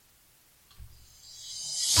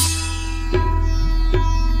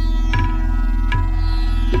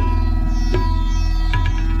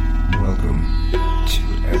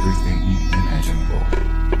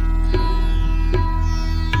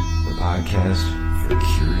for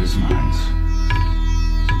curious minds.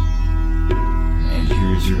 And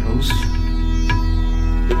here's your host,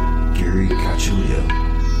 Gary Cacciolillo.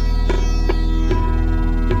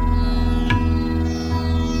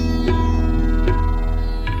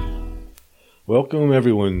 Welcome,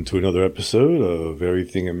 everyone, to another episode of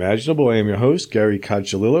Everything Imaginable. I am your host, Gary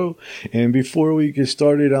Cacciolillo. And before we get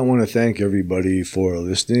started, I want to thank everybody for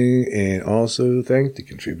listening and also thank the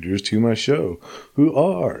contributors to my show, who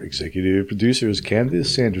are executive producers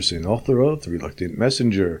Candace Sanderson, author of The Reluctant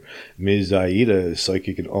Messenger, Ms. Aida,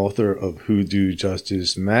 psychic and author of Hoodoo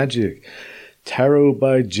Justice Magic, Tarot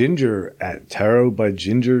by Ginger at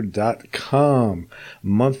tarotbyginger.com,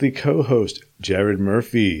 monthly co-host Jared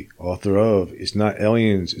Murphy, author of It's Not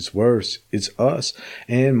Aliens, It's Worse, It's Us,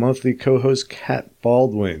 and monthly co-host Kat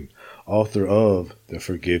Baldwin, author of The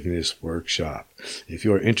Forgiveness Workshop. If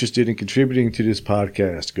you are interested in contributing to this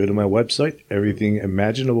podcast, go to my website,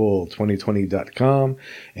 everythingimaginable2020.com,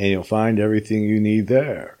 and you'll find everything you need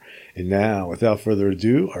there. And now, without further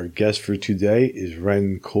ado, our guest for today is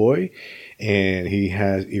Ren Coy, and he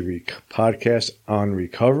has a podcast on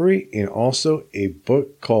recovery and also a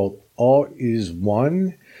book called All Is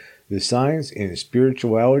One, The Science and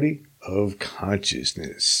Spirituality of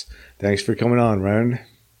Consciousness. Thanks for coming on, Ren.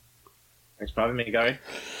 Thanks for having me, Gary.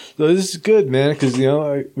 So this is good, man, because, we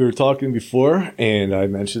were talking before, and I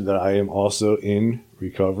mentioned that I am also in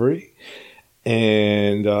recovery.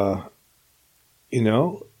 And,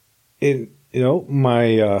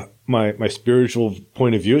 my spiritual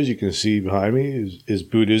point of view, as you can see behind me, is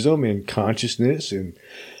Buddhism and consciousness and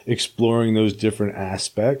exploring those different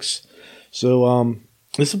aspects. So I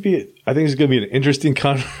think it's going to be an interesting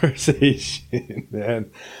conversation, man.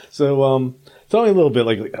 So tell me a little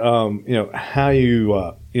bit, how you,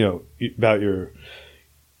 a little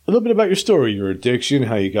bit about your story, your addiction,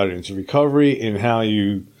 how you got into recovery, and how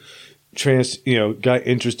you got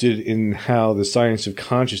interested in how the science of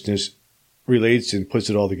consciousness relates and puts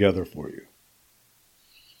it all together for you.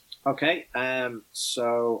 Okay,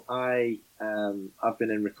 so I've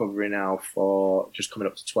been in recovery now for just coming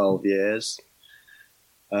up to 12 years.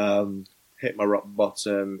 Hit my rock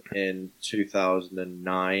bottom in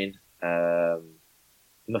 2009.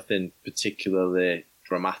 Nothing particularly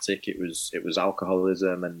dramatic. It was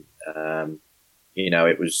alcoholism, and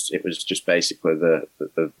it was just basically the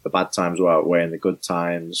bad times were outweighing the good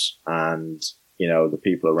times, and the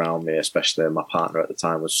people around me, especially my partner at the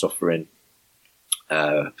time, was suffering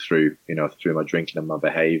through my drinking and my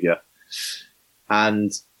behaviour.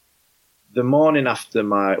 And the morning after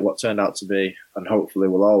what turned out to be, and hopefully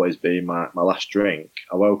will always be, my last drink,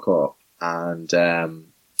 I woke up and I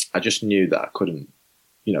just knew that I couldn't,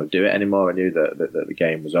 do it anymore. I knew that the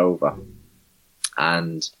game was over.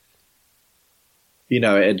 And, it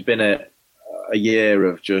had been a year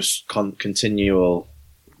of just continual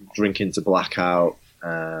drinking to blackout,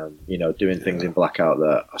 doing things in blackout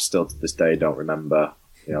that I still to this day don't remember,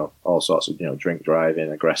 all sorts of, drink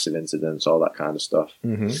driving, aggressive incidents, all that kind of stuff.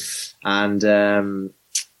 Mm-hmm.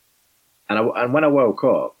 And when I woke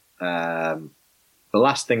up, the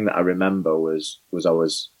last thing that I remember was I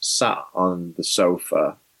was sat on the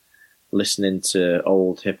sofa listening to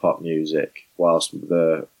old hip hop music whilst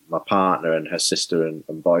my partner and her sister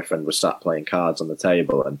and boyfriend were sat playing cards on the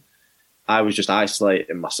table, and I was just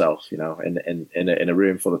isolating myself, in a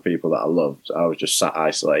room full of people that I loved. I was just sat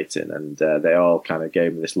isolating, and they all kind of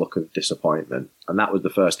gave me this look of disappointment. And that was the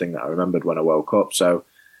first thing that I remembered when I woke up. So,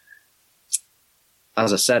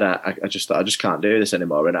 as I said, I just thought, I just can't do this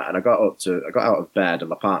anymore. And I got out of bed, and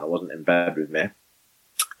my partner wasn't in bed with me.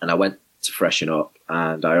 And I went to freshen up,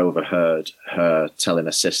 and I overheard her telling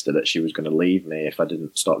her sister that she was going to leave me if I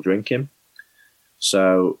didn't stop drinking.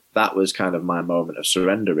 So that was kind of my moment of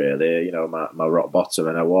surrender, really, my rock bottom.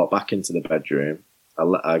 And I walked back into the bedroom.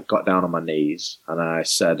 I got down on my knees and I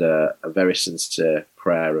said a very sincere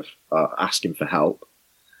prayer of asking for help.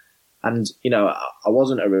 And, I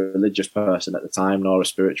wasn't a religious person at the time, nor a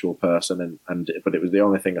spiritual person, but it was the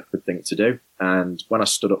only thing I could think to do. And when I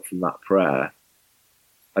stood up from that prayer,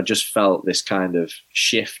 I just felt this kind of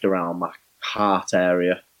shift around my heart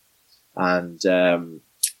area. And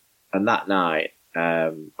that night,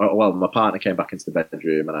 my partner came back into the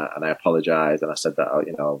bedroom, and I apologized, and I said that,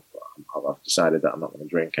 I've decided that I'm not going to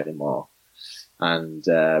drink anymore.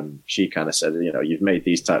 And she kind of said, you've made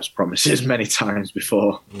these types of promises many times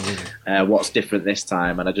before. What's different this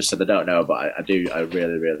time? And I just said, I don't know, but I do. I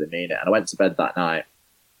really, really mean it. And I went to bed that night.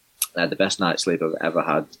 I had the best night's sleep I've ever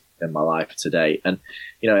had in my life to date. And,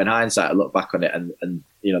 in hindsight, I look back on it and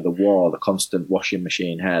the constant washing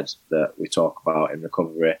machine head that we talk about in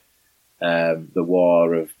recovery, the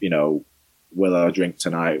war of, will I drink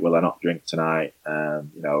tonight? Will I not drink tonight?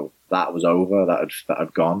 That was over. That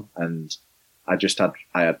had gone, and I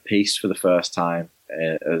had peace for the first time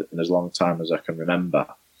in as long time as I can remember.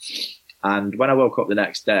 And when I woke up the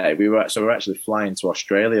next day, we were actually flying to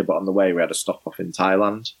Australia, but on the way we had a stop off in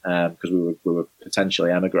Thailand because we were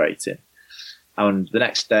potentially emigrating. And the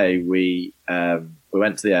next day we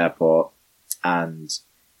went to the airport, and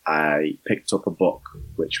I picked up a book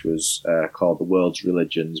which was called The World's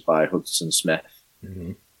Religions by Hudson Smith.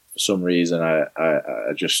 Mm-hmm. For some reason,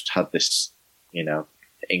 I just had this,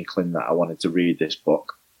 inkling that I wanted to read this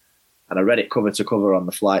book, and I read it cover to cover on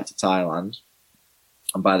the flight to Thailand.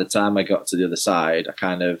 And by the time I got to the other side, I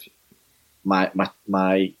kind of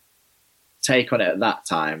my take on it at that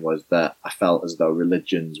time was that I felt as though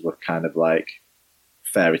religions were kind of like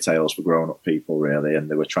fairy tales for grown-up people, really,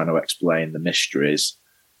 and they were trying to explain the mysteries,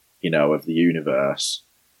 of the universe.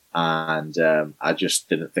 And I just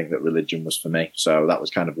didn't think that religion was for me. So that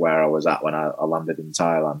was kind of where I was at when I landed in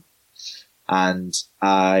Thailand. And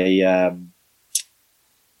I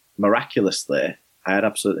miraculously, I had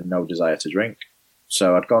absolutely no desire to drink.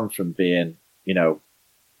 So I'd gone from being, an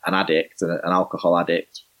addict, an alcohol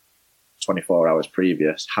addict, 24 hours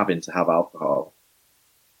previous, having to have alcohol,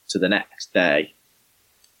 to the next day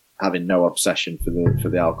having no obsession for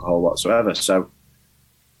the alcohol whatsoever. So,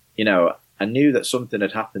 I knew that something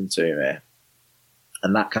had happened to me,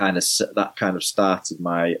 and that kind of started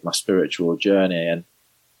my spiritual journey. And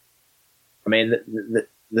I mean,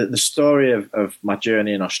 the story of my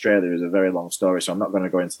journey in Australia is a very long story, so I'm not going to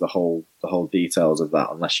go into the whole details of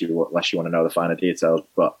that unless you want to know the finer details.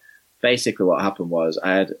 But basically, what happened was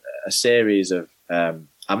I had a series of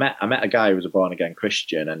I met a guy who was a born again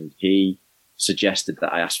Christian, and he suggested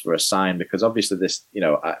that I ask for a sign because obviously this,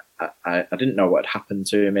 I didn't know what had happened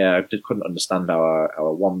to me. I couldn't understand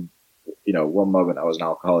how one moment I was an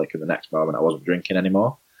alcoholic and the next moment I wasn't drinking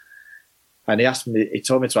anymore. And he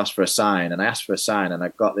told me to ask for a sign, and I asked for a sign, and I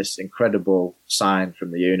got this incredible sign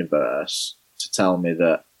from the universe to tell me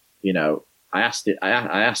that, I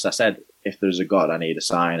said, if there's a God, I need a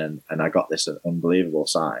sign. And I got this unbelievable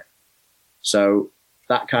sign. So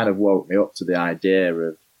that kind of woke me up to the idea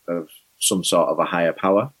of some sort of a higher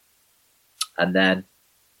power. And then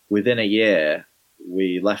within a year,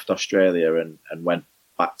 we left Australia and went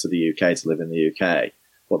back to the UK to live in the UK.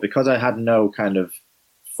 But because I had no kind of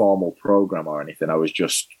formal program or anything, I was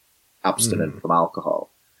just abstinent from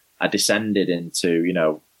alcohol. I descended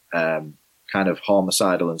into, kind of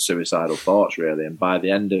homicidal and suicidal thoughts, really. And by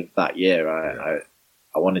the end of that year, I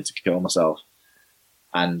wanted to kill myself.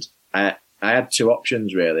 And I had two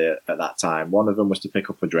options really at that time. One of them was to pick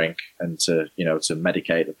up a drink and to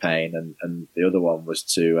medicate the pain, and the other one was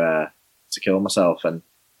to kill myself. And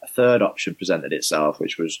a third option presented itself,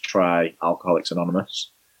 which was try Alcoholics Anonymous.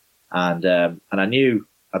 And I knew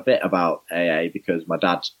a bit about AA because my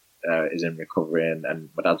dad is in recovery, and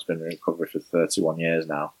my dad's been in recovery for 31 years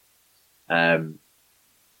now.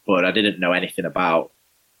 But I didn't know anything about,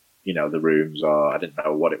 the rooms, or I didn't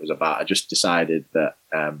know what it was about. I just decided that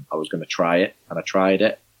I was going to try it, and I tried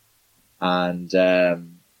it, and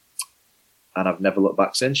I've never looked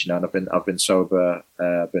back since. And I've been sober.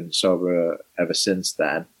 Been sober ever since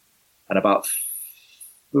then. And about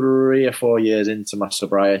 3 or 4 years into my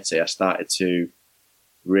sobriety, I started to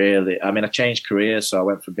really. I changed careers, so I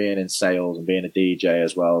went from being in sales and being a DJ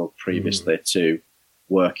as well previously to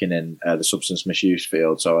working in the substance misuse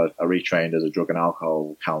field. So I retrained as a drug and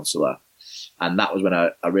alcohol counsellor. And that was when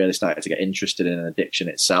I really started to get interested in addiction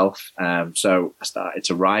itself. So I started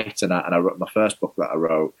to write, and I wrote my first book that I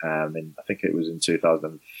wrote, I think it was in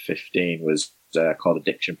 2015, was called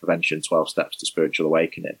Addiction Prevention, 12 Steps to Spiritual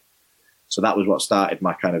Awakening. So that was what started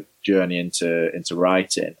my kind of journey into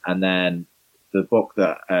writing. And then the book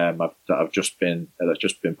that's just been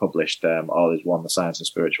published, All Is One: The Science and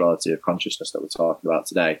Spirituality of Consciousness, that we're talking about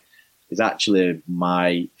today, is actually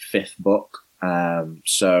my 5th book.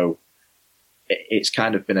 So it's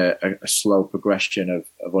kind of been a slow progression of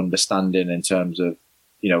understanding in terms of,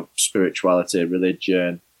 spirituality,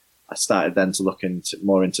 religion. I started then to look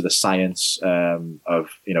more into the science of,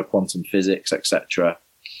 quantum physics, etc.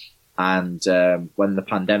 And when the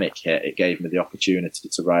pandemic hit, it gave me the opportunity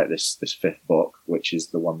to write this 5th book, which is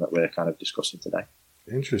the one that we're kind of discussing today.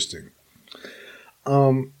 Interesting.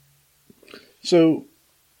 So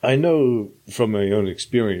I know from my own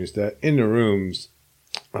experience that in the rooms,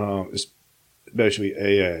 especially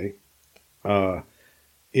AA,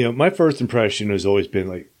 my first impression has always been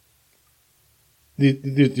like,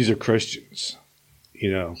 these are Christians,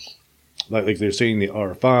 like they're saying the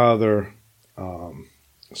Our Father,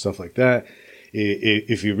 stuff like that.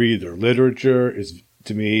 If you read their literature, it's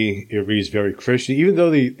to me, it reads very Christian, even though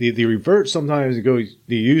they revert sometimes and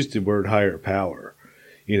they use the word higher power,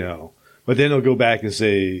 but then they'll go back and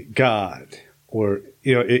say God, or,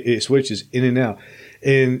 it switches in and out.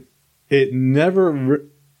 And it never,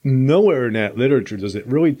 nowhere in that literature does it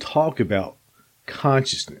really talk about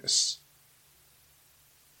consciousness.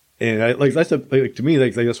 And to me,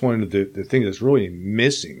 that's one of the things that's really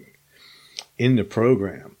missing in the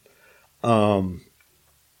program.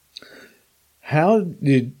 How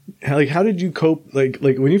did you cope? Like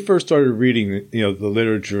when you first started reading, the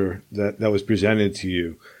literature that was presented to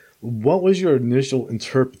you, what was your initial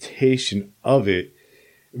interpretation of it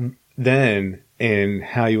then, and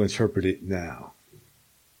how you interpret it now?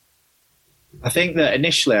 I think that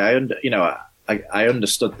initially, I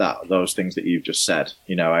understood those things that you've just said.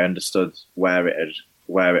 I understood where it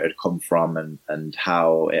had come from and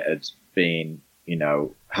how it had been.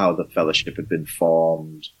 How the fellowship had been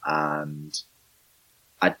formed, and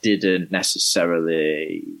I didn't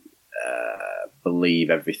necessarily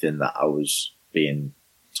believe everything that I was being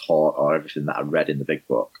taught or everything that I read in the big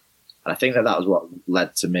book. And I think that was what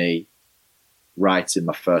led to me writing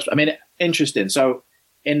my first. I mean, interesting. So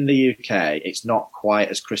in the UK, it's not quite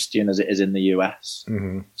as Christian as it is in the US.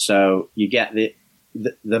 Mm-hmm. So you get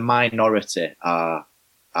the minority are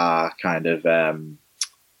kind of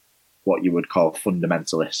what you would call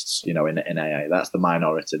fundamentalists, in AA. That's the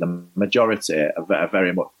minority. The majority are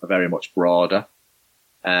very much broader.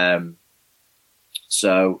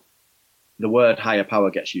 So the word higher power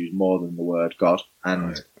gets used more than the word God.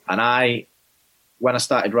 And when I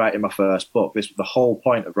started writing my first book, the whole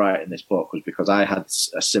point of writing this book was because I had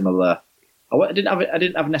a similar. I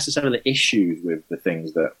didn't have necessarily issues with the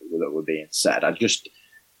things that were being said. I just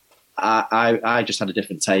had a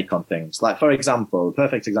different take on things. Like, for example, the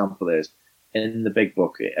perfect example is in the big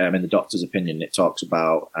book, in the doctor's opinion, it talks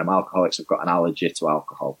about alcoholics have got an allergy to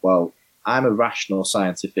alcohol. Well, I'm a rational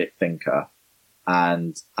scientific thinker,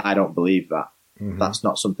 and I don't believe that. Mm-hmm. That's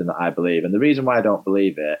not something that I believe. And the reason why I don't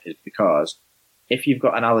believe it is because if you've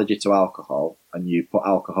got an allergy to alcohol and you put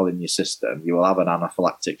alcohol in your system, you will have an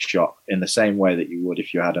anaphylactic shock in the same way that you would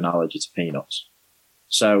if you had an allergy to peanuts.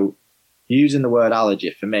 So using the word allergy,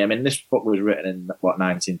 for me, I mean, this book was written in,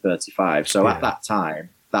 1935. So at that time,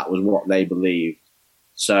 that was what they believed.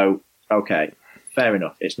 So, okay, fair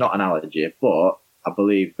enough. It's not an allergy, but I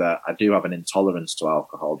believe that I do have an intolerance to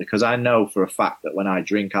alcohol because I know for a fact that when I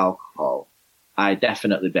drink alcohol, I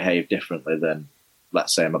definitely behave differently than,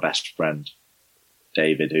 let's say, my best friend,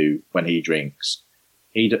 David, who, when he drinks,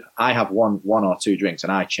 I have one or two drinks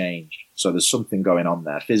and I change. So there's something going on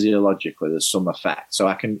there. Physiologically, there's some effect. So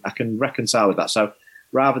I can reconcile with that. So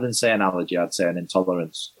rather than say an allergy, I'd say an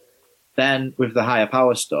intolerance. Then with the higher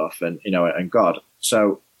power stuff and God.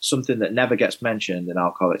 So something that never gets mentioned in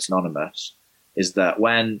Alcoholics Anonymous is that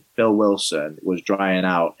when Bill Wilson was drying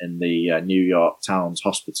out in the New York Towns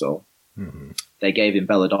Hospital, mm-hmm. they gave him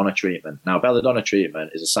belladonna treatment. Now, belladonna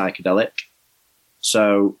treatment is a psychedelic.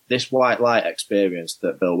 So this white light experience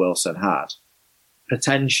that Bill Wilson had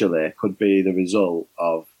potentially could be the result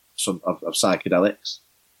of psychedelics.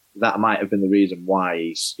 That might have been the reason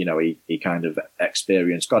why he kind of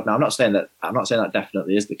experienced God. Now, I'm not saying that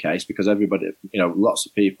definitely is the case, because everybody, lots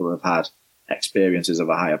of people have had experiences of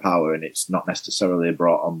a higher power, and it's not necessarily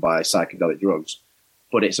brought on by psychedelic drugs,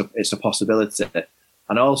 but it's a possibility.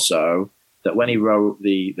 And also that when he wrote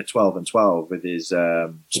the 12 and 12 with his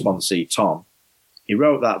sponsee Tom, he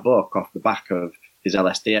wrote that book off the back of his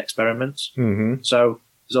LSD experiments. Mm-hmm. So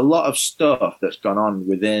there's a lot of stuff that's gone on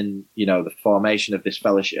within, the formation of this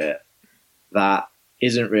fellowship that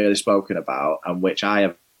isn't really spoken about, and which I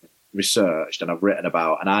have researched and I've written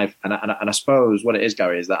about. And I suppose what it is,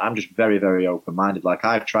 Gary, is that I'm just very, very open-minded. Like,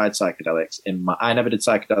 I've tried psychedelics I never did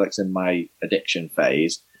psychedelics in my addiction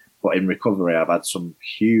phase, but in recovery, I've had some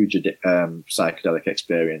huge psychedelic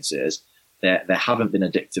experiences. There haven't been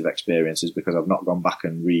addictive experiences because I've not gone back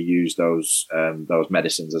and reused those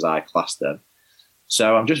medicines as I class them.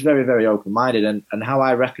 So I'm just very, very open-minded. And how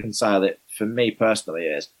I reconcile it for me personally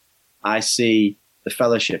is I see the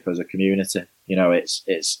fellowship as a community.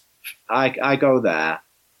 I go there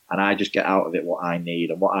and I just get out of it what I need.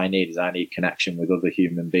 And what I need is I need connection with other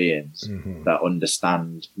human beings mm-hmm. that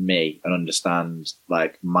understand me and understand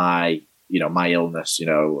like my illness,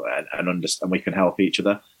 and we can help each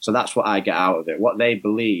other. So that's what I get out of it. What they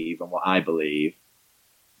believe and what I believe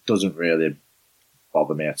doesn't really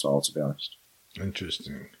bother me at all, to be honest.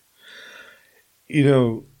 Interesting.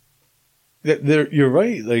 You're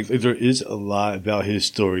right. Like, there is a lot about his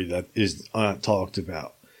story that is not talked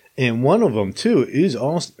about. And one of them, too, is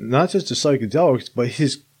also not just the psychedelics, but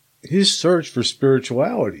his search for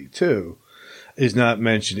spirituality, too. is not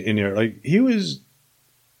mentioned in there. Like, he was,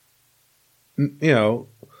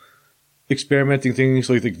 experimenting things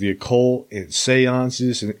like the occult and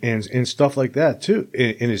seances and stuff like that too,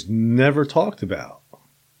 and is never talked about.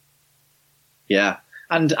 Yeah.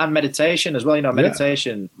 And meditation as well.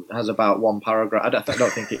 Meditation has about one paragraph. I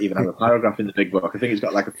don't think it even has a paragraph in the big book. I think it's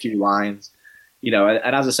got like a few lines.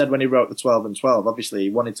 And as I said, when he wrote the 12 and 12, obviously he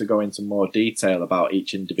wanted to go into more detail about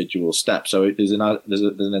each individual step. So there's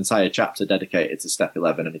an entire chapter dedicated to step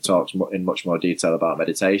 11, and he talks in much more detail about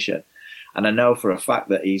meditation. And I know for a fact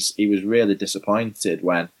that he was really disappointed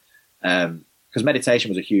when, because meditation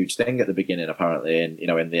was a huge thing at the beginning, apparently, in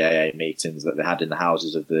the AA meetings that they had in the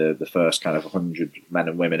houses of the first kind of 100 men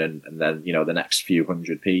and women, and then the next few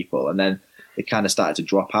hundred people, and then it kind of started to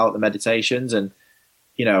drop out the meditations. And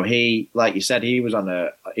he, like you said, he was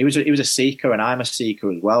a seeker, and I'm a seeker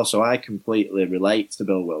as well. So I completely relate to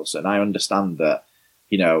Bill Wilson. I understand that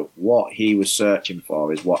what he was searching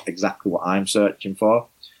for is exactly what I'm searching for.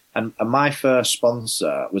 And my first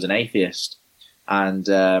sponsor was an atheist. And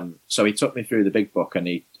so he took me through the big book, and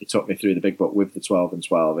he took me through the big book with the 12 and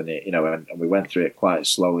 12, and and we went through it quite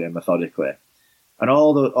slowly and methodically. And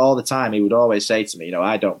all the time, he would always say to me,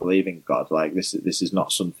 I don't believe in God. Like, this is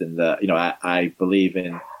not something that I believe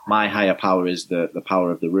in. My higher power is the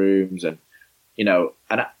power of the rooms, and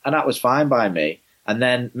and that was fine by me. And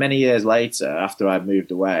then many years later, after I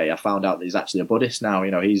moved away, I found out that he's actually a Buddhist now.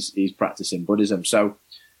 He's practicing Buddhism. So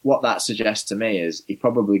what that suggests to me is he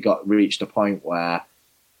probably reached a point where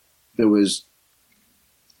there was,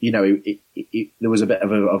 there was a bit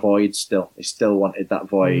of a void still. He still wanted that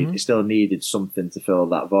void. Mm-hmm. He still needed something to fill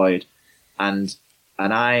that void. And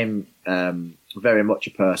I'm very much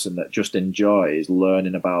a person that just enjoys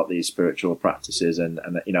learning about these spiritual practices. And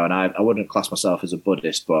I wouldn't class myself as a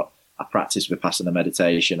Buddhist, but I practice Vipassana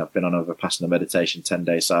meditation. I've been on a Vipassana meditation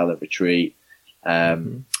 10-day silent retreat.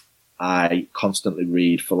 I constantly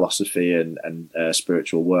read philosophy and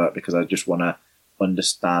spiritual work because I just want to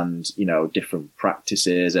understand, different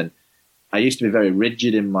practices. And I used to be very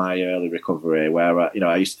rigid in my early recovery where,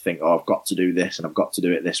 I used to think, I've got to do this and I've got to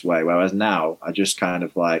do it this way. Whereas now I just kind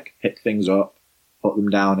of like pick things up, put them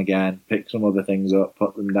down again, pick some other things up,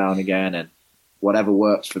 put them down again. And whatever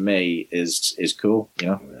works for me is cool,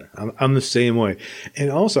 I'm the same way. And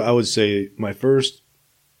also I would say my first,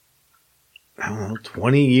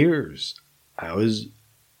 20 years, I was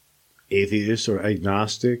atheist or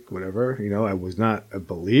agnostic, whatever. I was not a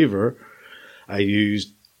believer. I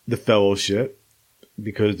used the fellowship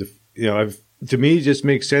because, to me, it just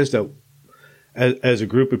makes sense that as a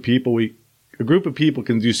group of people,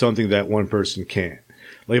 can do something that one person can't.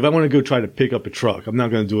 Like if I want to go try to pick up a truck, I'm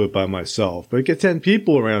not going to do it by myself. But get 10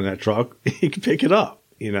 people around that truck, you can pick it up.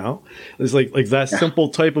 It's like that simple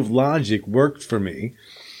type of logic worked for me.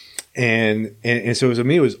 And so to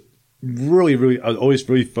me, it was really, really, I was always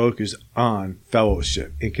really focused on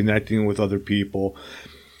fellowship and connecting with other people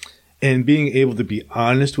and being able to be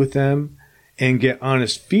honest with them and get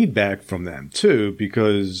honest feedback from them too,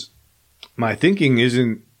 because my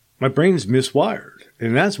brain's miswired.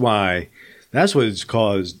 And that's what it's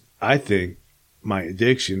caused, I think, my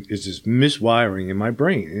addiction is this miswiring in my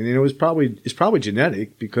brain. And it's probably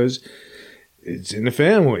genetic because it's in the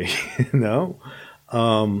family,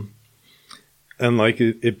 and like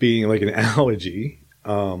it being like an allergy.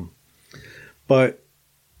 But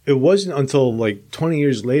it wasn't until like 20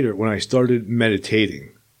 years later when I started meditating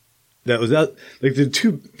that like the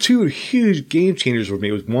two huge game changers for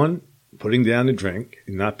me was one, putting down the drink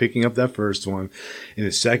and not picking up that first one. And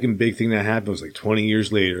the second big thing that happened was like 20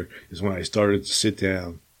 years later is when I started to sit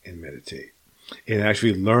down and meditate and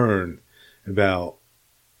actually learn about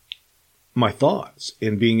my thoughts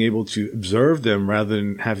and being able to observe them rather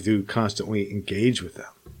than have to constantly engage with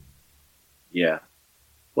them. Yeah.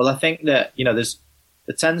 Well, I think that,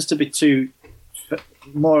 there tends to be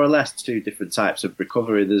more or less two different types of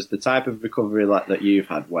recovery. There's the type of recovery like that you've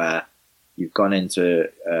had where you've gone into,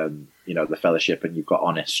 the fellowship and you've got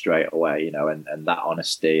honest straight away, and that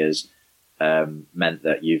honesty has meant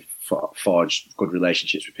that you've forged good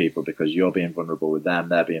relationships with people because you're being vulnerable with them,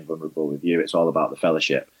 they're being vulnerable with you. It's all about the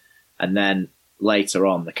fellowship. And then later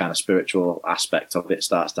on, the kind of spiritual aspect of it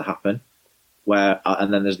starts to happen.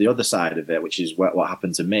 And then there's the other side of it, which is what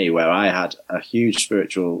happened to me, where I had a huge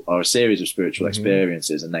spiritual or a series of spiritual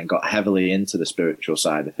experiences and then got heavily into the spiritual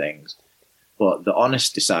side of things. But the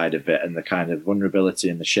honesty side of it and the kind of vulnerability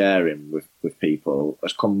and the sharing with people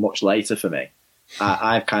has come much later for me.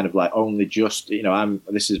 I've kind of like only just,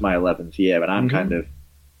 this is my 11th year and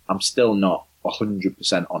I'm still not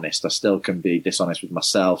 100% honest. I still can be dishonest with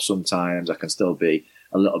myself sometimes. I can still be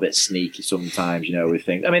a little bit sneaky sometimes, with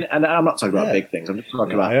things. I mean, and I'm not talking about big things. I'm just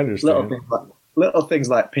talking about little things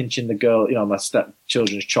like pinching the girl, my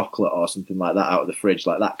stepchildren's chocolate or something like that out of the fridge,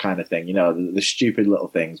 like that kind of thing. The stupid little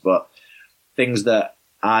things, but things that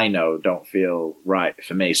I know don't feel right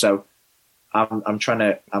for me. So I'm trying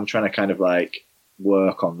to kind of like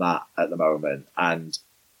work on that at the moment. And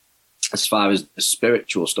as far as the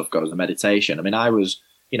spiritual stuff goes, the meditation, I mean, I was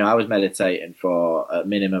meditating for a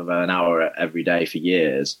minimum of an hour every day for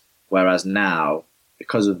years. Whereas now,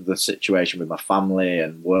 because of the situation with my family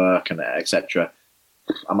and work and etc.,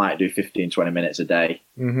 I might do 15, 20 minutes a day.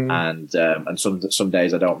 Mm-hmm. And some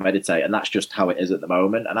days I don't meditate, and that's just how it is at the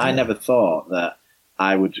moment. And I never thought that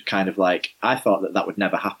I would kind of like, I thought that would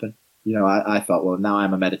never happen. I thought, well, now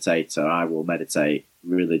I'm a meditator, I will meditate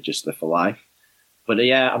religiously for life. But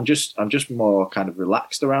I'm just more kind of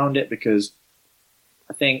relaxed around it, because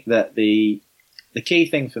I think that the key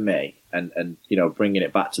thing for me, and bringing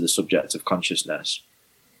it back to the subject of consciousness,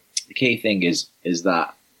 the key thing is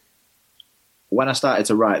that when I started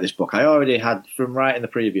to write this book, I already had, from writing the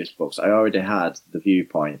previous books, I already had the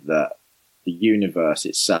viewpoint that the universe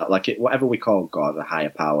itself, whatever we call God, a higher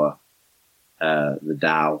power, the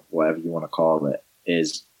Tao, whatever you want to call it,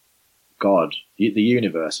 is God. The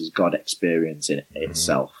universe is God experiencing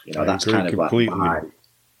itself. That's kind of completely.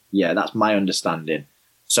 That's my understanding.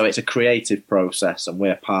 So it's a creative process, and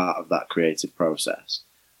we're part of that creative process.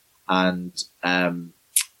 And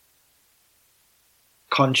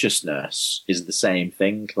consciousness is the same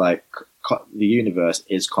thing. Like the universe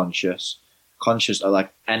is conscious.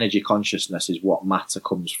 Like energy consciousness is what matter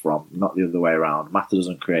comes from, not the other way around. Matter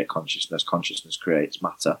doesn't create consciousness. Consciousness creates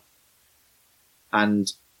matter.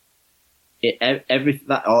 And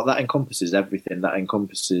that encompasses everything. That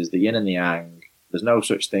encompasses the yin and the yang. There's no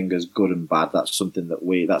such thing as good and bad. That's something that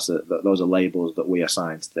those are labels that we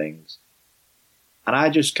assign to things. And I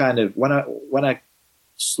just kind of, when I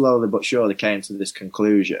slowly but surely came to this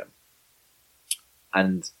conclusion,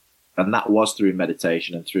 and that was through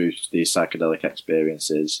meditation and through these psychedelic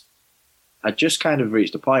experiences, I just kind of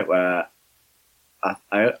reached a point where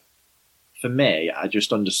for me, I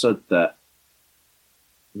just understood that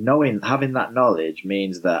having that knowledge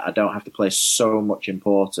means that I don't have to place so much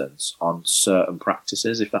importance on certain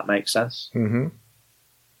practices, if that makes sense. Mm-hmm.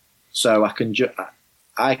 So I can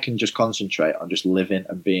just concentrate on just living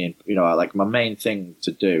and being, like my main thing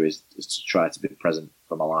to do is to try to be present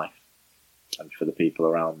for my life and for the people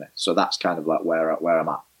around me. So that's kind of like where I'm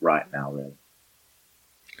at right now, really.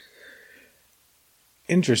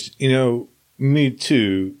 Interesting. Me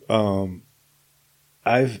too.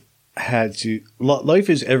 I've had to. Life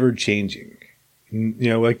is ever changing.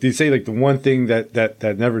 Like they say, like the one thing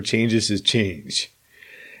that never changes is change.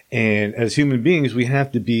 And as human beings, we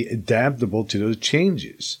have to be adaptable to those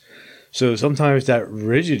changes. So sometimes that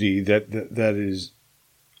rigidity that is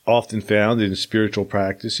often found in spiritual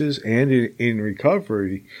practices and in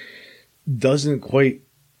recovery doesn't quite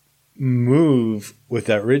move with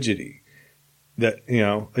that rigidity. That,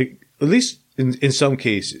 like at least in some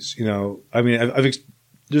cases, I mean,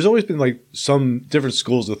 there's always been like some different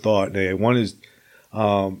schools of thought. One is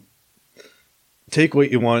take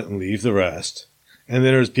what you want and leave the rest. And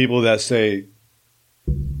then there's people that say,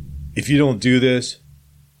 if you don't do this,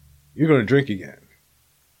 you're going to drink again.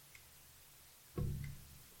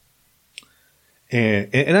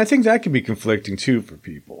 And I think that can be conflicting too for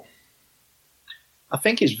people. I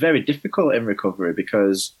think it's very difficult in recovery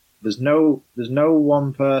because there's no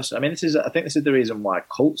one person. I mean, I think this is the reason why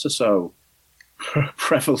cults are so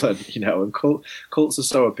prevalent, and cults are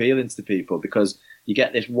so appealing to people, because you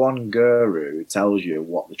get this one guru who tells you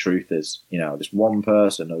what the truth is. This one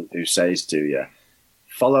person who says to you,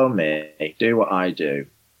 follow me, do what I do,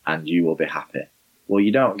 and you will be happy. Well,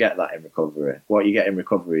 you don't get that in recovery. What you get in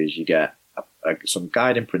recovery is you get some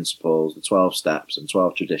guiding principles, the 12 steps and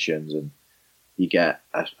 12 traditions, and you get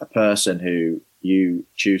a person who you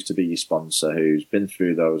choose to be your sponsor, who's been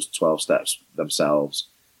through those 12 steps themselves,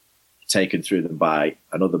 taken through them by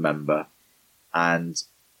another member, and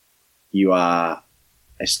you are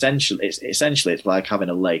essentially it's like having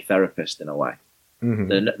a lay therapist in a way.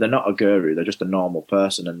 Mm-hmm. They're not a guru; they're just a normal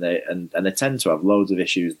person, and they tend to have loads of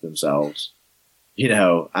issues themselves,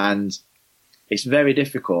 and it's very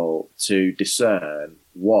difficult to discern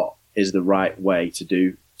what is the right way to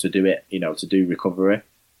do it, to do recovery.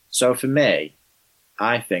 So for me,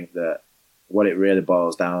 I think that what it really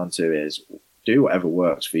boils down to is do whatever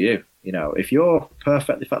works for you. If you're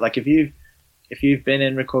perfectly fine, like if you've been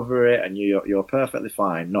in recovery and you're perfectly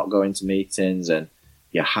fine, not going to meetings, and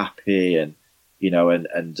you're happy, and you don't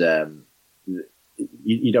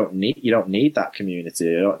need that community.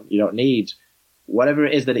 You don't need whatever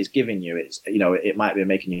it is that it's giving you, it's, you know, it might be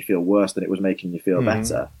making you feel worse than it was making you feel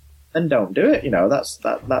better. Then don't do it. You know,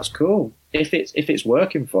 that's cool. If it's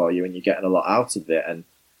working for you and you're getting a lot out of it, and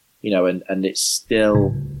you know, and it's still,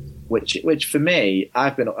 which for me,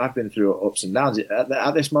 I've been through ups and downs.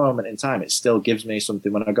 At this moment in time, it still gives me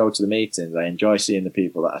something when I go to the meetings. I enjoy seeing the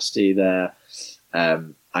people that I see there.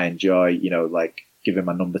 I enjoy, you know, like giving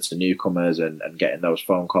my number to newcomers and getting those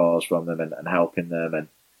phone calls from them and helping them. And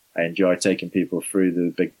I enjoy taking people through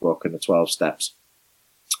the big book and the 12 steps.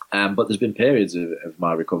 But there's been periods of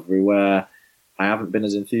my recovery where I haven't been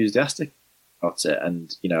as enthusiastic about it.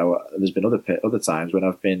 And, you know, there's been other times when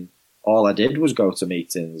I've been, all I did was go to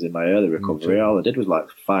meetings in my early recovery. All I did was like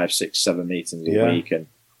 5, 6, 7 meetings a week. And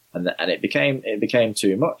it became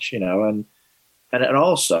too much, you know, and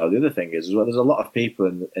also the other thing is, well, there's a lot of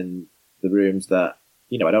people in the rooms that,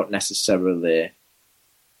 you know, I don't necessarily,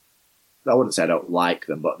 I wouldn't say I don't like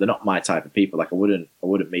them, but they're not my type of people. Like I wouldn't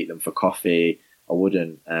meet them for coffee. I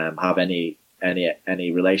wouldn't have any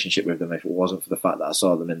relationship with them if it wasn't for the fact that I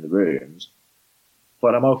saw them in the rooms.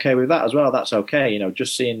 But I'm okay with that as well. That's okay. You know,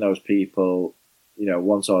 just seeing those people, you know,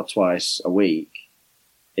 once or twice a week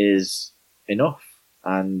is enough.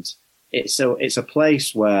 And it's a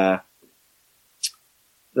place where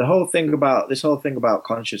this whole thing about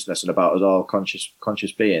consciousness and about us all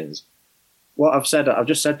conscious beings. What I've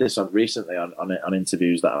just said this recently on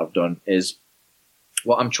interviews that I've done, is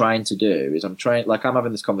what I'm trying to do is I'm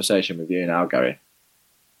having this conversation with you now, Gary.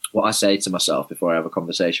 What I say to myself before I have a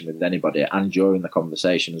conversation with anybody, and during the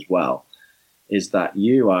conversation as well, is that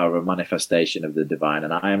you are a manifestation of the divine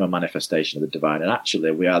and I am a manifestation of the divine, and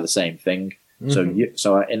actually we are the same thing. So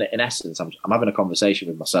in essence, I'm having a conversation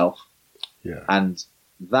with myself, and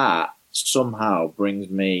that somehow brings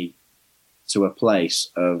me to a place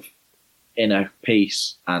of inner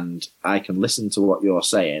peace, and I can listen to what you're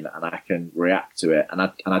saying and I can react to it, and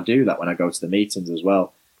I do that when I go to the meetings as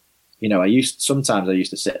well. You know, sometimes I used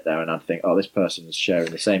to sit there and I'd think, oh, this person's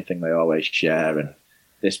sharing the same thing they always share, and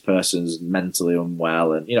this person's mentally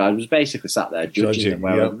unwell, and you know, I was basically sat there judging them.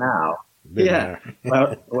 Whereas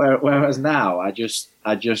now, I just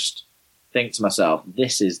think to myself,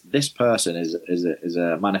 this person is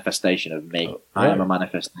a manifestation of me. I am a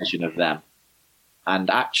manifestation of them, and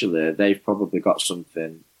actually, they've probably got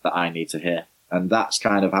something that I need to hear, and that's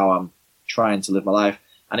kind of how I'm trying to live my life.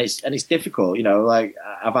 And it's difficult, you know. Like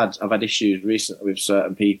I've had issues recently with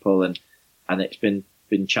certain people, and it's been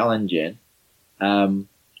challenging. But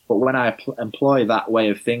when I employ that way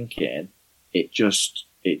of thinking, it just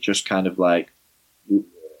kind of like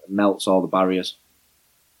melts all the barriers.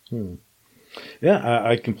 Yeah,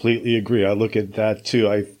 I completely agree. I look at that too.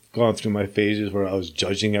 I've gone through my phases where I was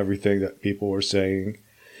judging everything that people were saying,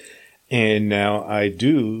 and now I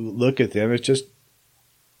do look at them. It's just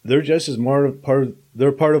they're just as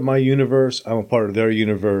they're part of my universe. I'm a part of their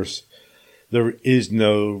universe. There's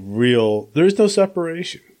no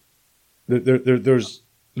separation. There's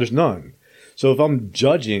none. So if I'm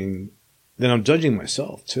judging, then I'm judging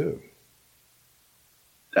myself too.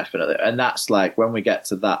 Definitely. And that's like when we get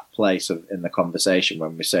to that place in the conversation,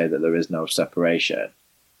 when we say that there is no separation,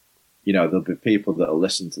 you know, there'll be people that will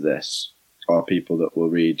listen to this, or people that will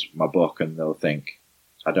read my book and they'll think,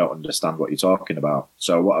 I don't understand what you're talking about.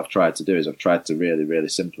 So what I've tried to do is I've tried to really, really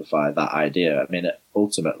simplify that idea. I mean,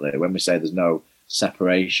 ultimately, when we say there's no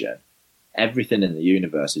separation, everything in the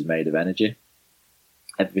universe is made of energy.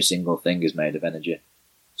 Every single thing is made of energy.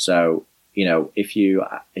 So, you know, if you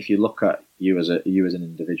look at you as an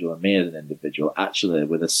individual and me as an individual, actually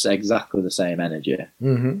with exactly the same energy,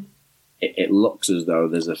 it looks as though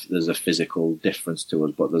there's a physical difference to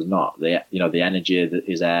us, but there's not. The energy that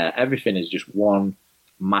is there, everything is just one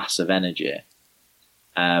mass of energy.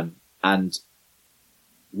 And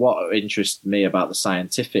what interests me about the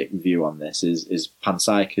scientific view on this is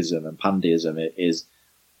panpsychism and pandeism. Is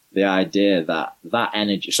the idea that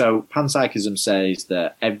energy. So panpsychism says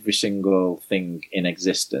that every single thing in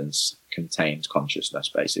existence contains consciousness,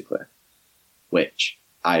 basically, which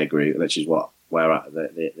I agree, which is where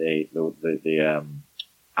the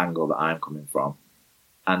angle that I'm coming from.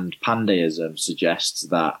 And pandeism suggests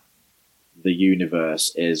that the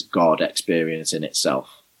universe is God experiencing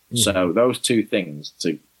itself. So those two things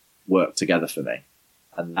to work together for me,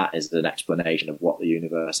 and that is an explanation of what the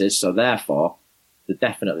universe is. So therefore, there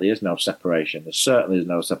definitely is no separation. There certainly is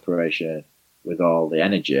no separation with all the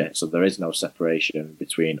energy. So there is no separation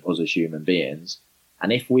between us as human beings.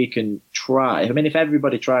 And if we can if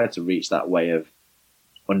everybody tried to reach that way of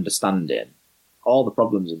understanding, all the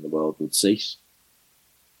problems in the world would cease.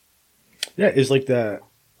 Yeah, it's like that.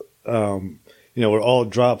 We're all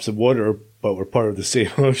drops of water, but we're part of the same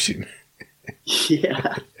ocean.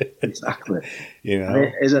 Yeah, exactly. You know, I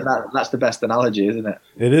mean, isn't that's the best analogy, isn't it?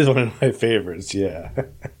 it is one of my favorites. Yeah.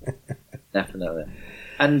 Definitely.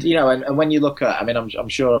 And and when you look at, I mean, I'm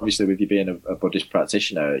sure obviously with you being a Buddhist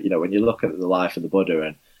practitioner, when you look at the life of the Buddha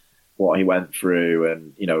and what he went through,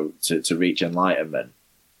 and to reach enlightenment,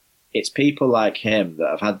 it's people like him that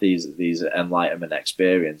have had these enlightenment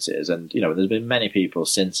experiences, and there's been many people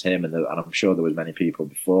since him, and I'm sure there was many people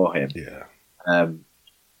before him. Yeah.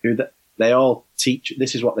 Who they all teach.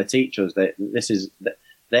 This is what they teach us.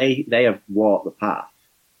 They have walked the path,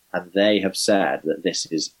 and they have said that this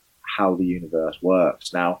is how the universe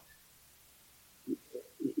works. Now,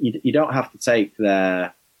 you don't have to take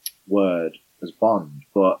their word as bond,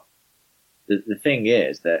 but the thing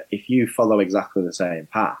is that if you follow exactly the same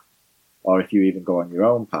path, or if you even go on your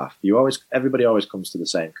own path, everybody always comes to the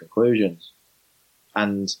same conclusions.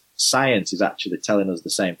 And science is actually telling us the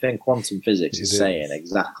same thing. Quantum physics is saying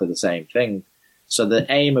exactly the same thing. So the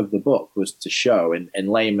aim of the book was to show in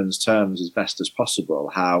layman's terms as best as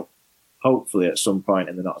possible how hopefully at some point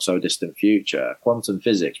in the not so distant future, quantum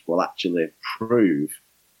physics will actually prove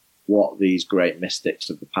what these great mystics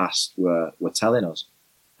of the past were telling us.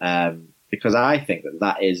 Because I think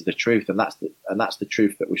that is the truth, and that's the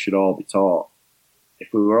truth that we should all be taught.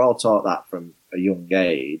 If we were all taught that from a young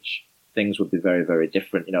age, things would be very, very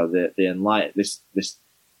different.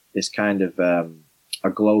 This kind of a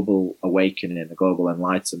global awakening, a global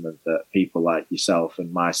enlightenment that people like yourself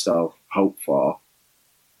and myself hope for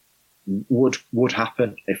would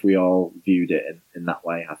happen if we all viewed it in that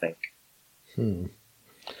way, I think.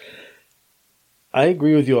 I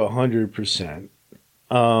agree with you 100%.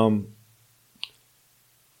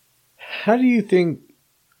 How do you think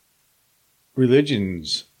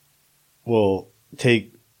religions will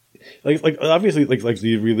take, like obviously like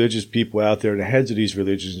the religious people out there, the heads of these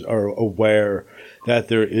religions are aware that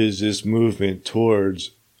there is this movement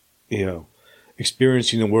towards,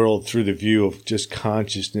 experiencing the world through the view of just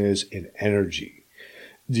consciousness and energy.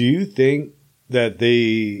 Do you think that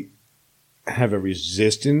they have a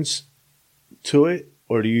resistance to it,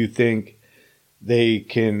 or do you think they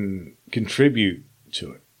can contribute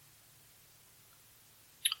to it?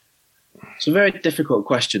 It's a very difficult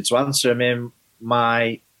question to answer. I mean,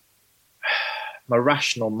 my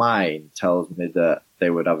rational mind tells me that they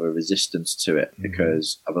would have a resistance to it,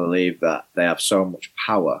 because I believe that they have so much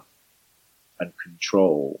power and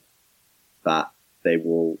control that they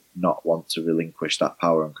will not want to relinquish that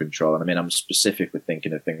power and control. And I mean, I'm specifically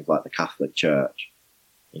thinking of things like the Catholic Church.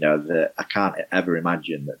 That I can't ever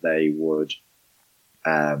imagine that they would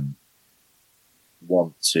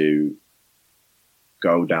want to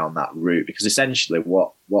go down that route, because essentially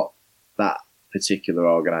what that particular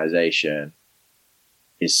organization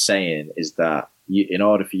is saying is that in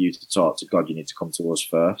order for you to talk to God, you need to come to us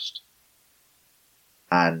first.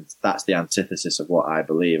 And that's the antithesis of what I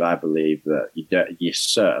believe. I believe that you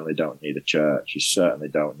certainly don't need a church. You certainly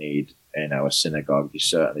don't need, a synagogue. You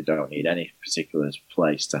certainly don't need any particular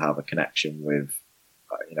place to have a connection with,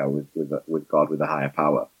 with God, with a higher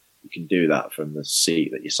power. You can do that from the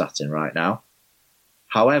seat that you're sat in right now.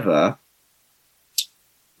 However,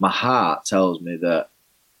 my heart tells me that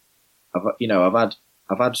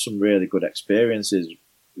I've had some really good experiences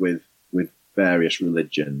with various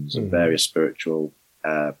religions and various spiritual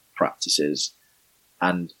practices,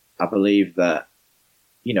 and I believe that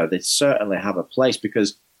they certainly have a place,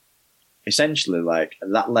 because essentially, like,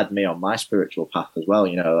 that led me on my spiritual path as well.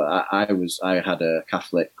 I had a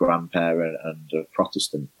Catholic grandparent and a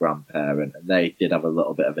Protestant grandparent, and they did have a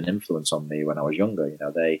little bit of an influence on me when I was younger.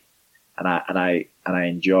 I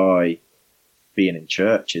enjoy being in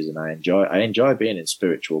churches, and I enjoy being in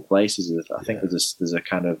spiritual places. I think there's a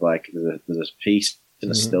kind of like there's a peace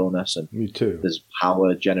and a stillness, and me too. There's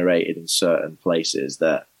power generated in certain places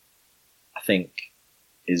that I think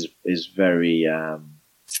is very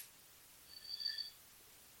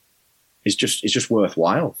it's just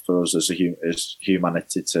worthwhile for us as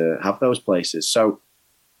humanity to have those places. So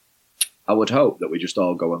I would hope that we just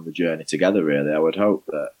all go on the journey together, really. I would hope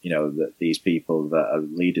that, that these people that are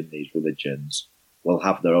leading these religions will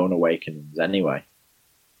have their own awakenings anyway,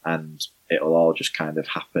 and it'll all just kind of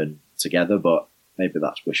happen together. But maybe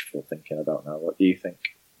that's wishful thinking. I don't know. What do you think?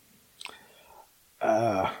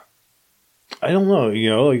 I don't know.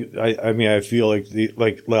 I mean, I feel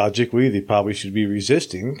like logically they probably should be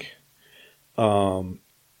resisting.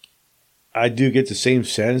 I do get the same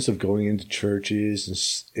sense of going into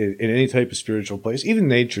churches and in any type of spiritual place, even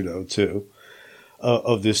nature though too,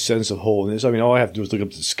 of this sense of wholeness. I mean, all I have to do is look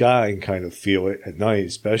up to the sky and kind of feel it at night,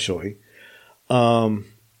 especially.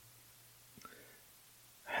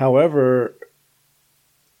 However,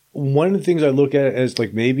 one of the things I look at as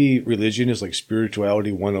like maybe religion is like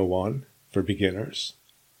spirituality 101 for beginners,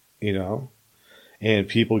 you know, and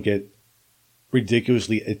people get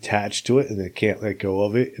ridiculously attached to it and they can't let go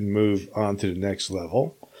of it and move on to the next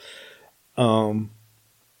level.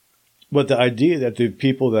 But the idea that the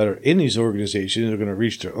people that are in these organizations are going to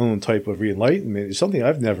reach their own type of re-enlightenment is something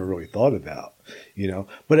I've never really thought about, you know.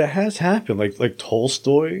 But it has happened, like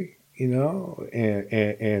Tolstoy, you know,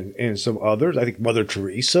 and some others. I think Mother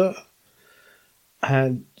Teresa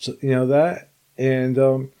had, you know, that, and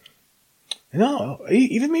no,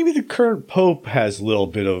 even maybe the current Pope has a little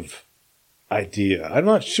bit of idea. I'm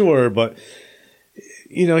not sure, but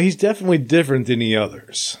you know, he's definitely different than the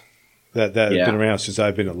others that have been around since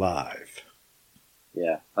I've been alive.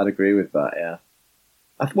 Yeah, I'd agree with that, yeah.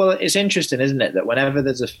 Well, it's interesting, isn't it, that whenever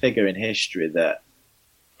there's a figure in history that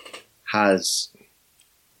has,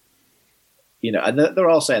 you know, and they're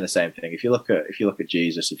all saying the same thing. If you look at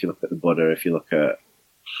Jesus, if you look at the Buddha, if you look at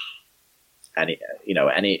any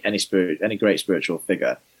great spiritual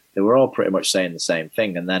figure, they were all pretty much saying the same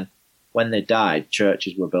thing. And then when they died,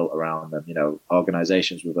 churches were built around them, you know,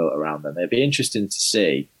 organizations were built around them. It'd be interesting to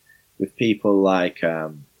see with people like,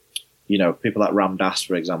 you know, people like Ram Dass,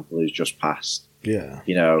 for example, who's just passed. Yeah.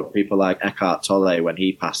 You know, people like Eckhart Tolle when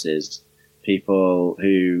he passes, people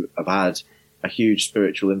who have had a huge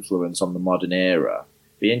spiritual influence on the modern era.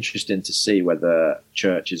 Be interesting to see whether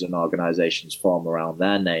churches and organizations form around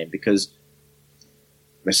their name, because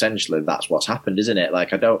essentially that's what's happened, isn't it?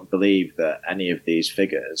 Like, I don't believe that any of these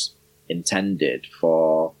figures intended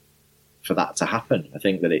for that to happen. I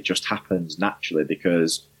think that it just happens naturally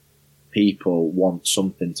because people want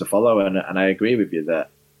something to follow. And I agree with you that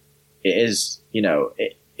it is, you know,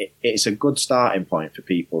 it's a good starting point for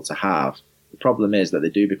people to have. The problem is that they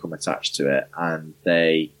do become attached to it and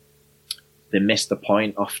they miss the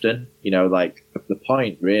point often. You know, like the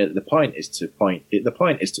point is to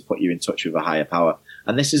put you in touch with a higher power.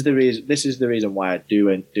 And this is the reason why I do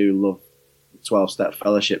love the 12-step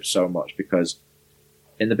fellowship so much, because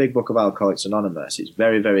in the Big Book of Alcoholics Anonymous, it's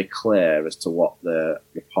very, very clear as to what the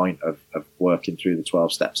point of working through the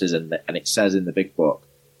 12 steps is. And it says in the Big Book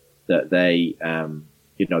that they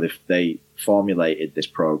formulated this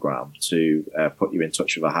program to put you in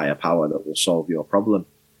touch with a higher power that will solve your problem.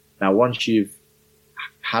 Now, once you've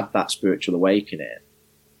had that spiritual awakening,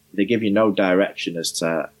 they give you no direction as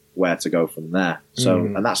to where to go from there. So,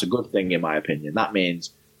 and that's a good thing in my opinion. That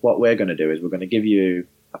means what we're going to do is we're going to give you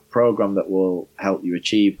a program that will help you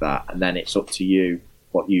achieve that, and then it's up to you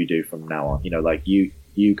what you do from now on. You know, like you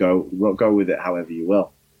go with it however you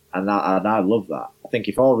will, and I love that. I think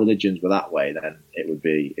if all religions were that way, then it would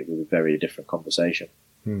be a very different conversation.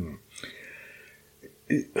 One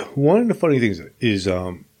of the funny things is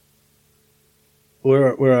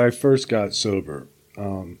where I first got sober,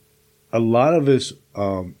 a lot of us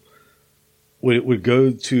would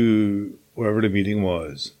go to wherever the meeting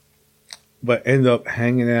was, but end up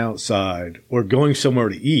hanging outside or going somewhere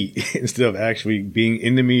to eat instead of actually being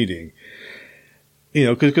in the meeting. You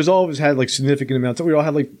know, because all of us had like significant amounts. We all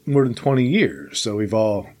had like more than 20 years, so we've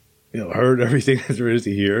all, you know, heard everything that there is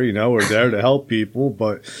to hear. You know, we're there to help people,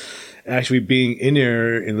 but actually being in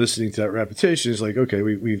there and listening to that repetition is like, okay,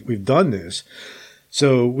 we've done this.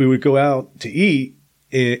 So we would go out to eat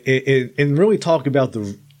and really talk about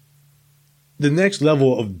the next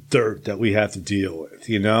level of dirt that we have to deal with.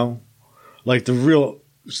 You know. Like the real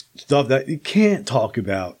stuff that you can't talk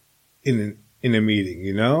about in a meeting,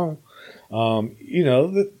 you know? You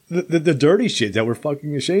know, the dirty shit that we're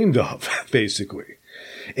fucking ashamed of, basically.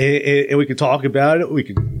 And we can talk about it, we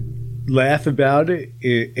can laugh about it,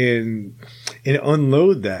 and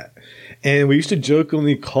unload that. And we used to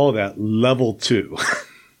jokingly call that level 2.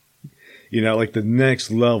 You know, like the next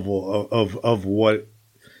level of what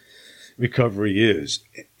recovery is,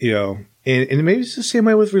 you know. And maybe it's the same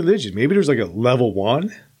way with religion. Maybe there's like a level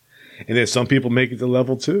 1, and then some people make it to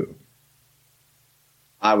level 2.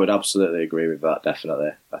 I would absolutely agree with that.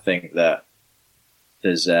 Definitely, I think that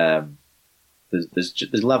there's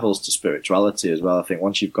levels to spirituality as well. I think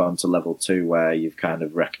once you've gone to level 2, where you've kind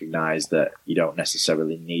of recognised that you don't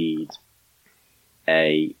necessarily need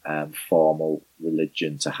a formal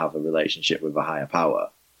religion to have a relationship with a higher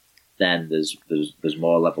power, then there's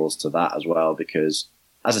more levels to that as well, because,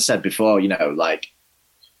 as I said before, you know, like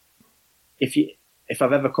if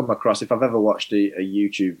I've ever watched a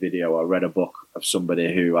YouTube video or read a book of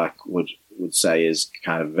somebody who I would say is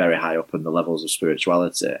kind of very high up in the levels of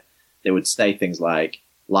spirituality, they would say things like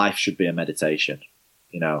life should be a meditation,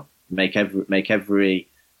 you know, make every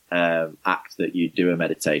act that you do a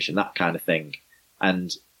meditation, that kind of thing.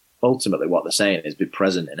 And ultimately what they're saying is be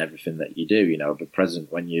present in everything that you do. Be present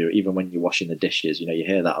even when you're washing the dishes. You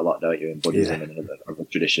hear that a lot, don't you, in Buddhism and other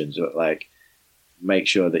traditions. Like, make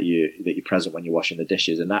sure that you're present when you're washing the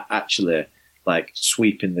dishes, and that actually, like,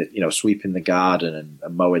 sweeping the garden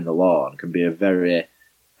and mowing the lawn can be a very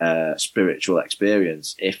spiritual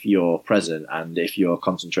experience if you're present and if you're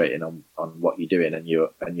concentrating on what you're doing and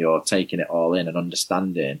you're taking it all in and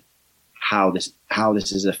understanding how this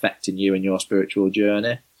is affecting you in your spiritual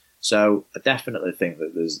journey. So I definitely think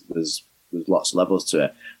that there's lots of levels to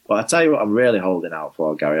it. But I tell you what, I'm really holding out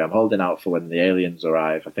for, Gary. I'm holding out for when the aliens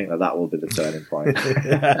arrive. I think that will be the turning point.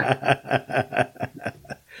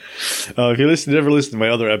 If you ever listen to my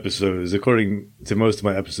other episodes, according to most of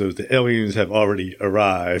my episodes, the aliens have already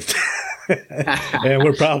arrived, and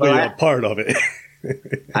we're probably a part of it.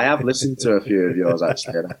 I have listened to a few of yours,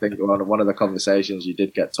 actually, and I think one of the conversations you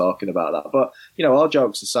did get talking about that. But all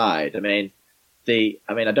jokes aside, I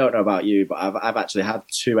don't know about you, but I've actually had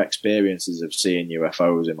 2 experiences of seeing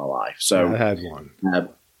UFOs in my life. So I had one. And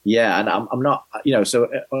I'm not, so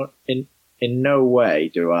in no way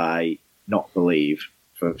do I not believe,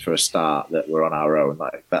 for a start, that we're on our own.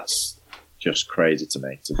 Like, that's just crazy to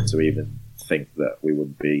me to even think that we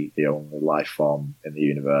would be the only life form in the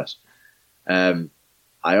universe.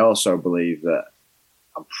 I also believe that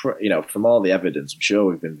from all the evidence, I'm sure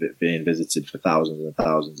we've been being visited for thousands and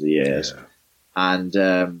thousands of years, and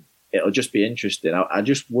it'll just be interesting. I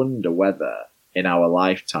just wonder whether in our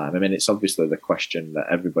lifetime, it's obviously the question that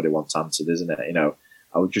everybody wants answered, isn't it?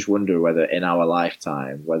 I would just wonder whether in our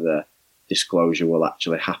lifetime, whether disclosure will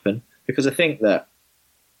actually happen, because I think that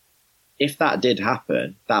if that did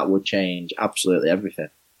happen, that would change absolutely everything.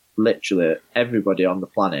 Literally everybody on the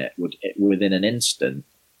planet would, within an instant,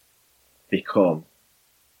 become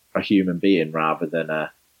a human being rather than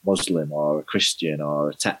a Muslim or a Christian or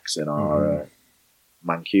a Texan or a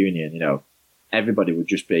Mancunian. Everybody would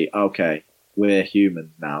just be, okay, we're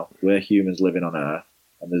humans now. We're humans living on Earth,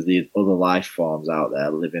 and there's these other life forms out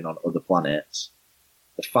there living on other planets.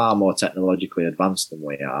 They're far more technologically advanced than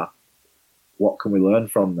we are. What can we learn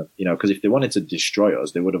from them? Because if they wanted to destroy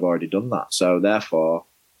us, they would have already done that. So therefore,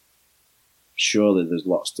 surely there's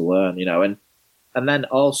lots to learn, and then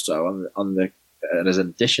also as an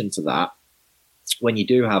addition to that, when you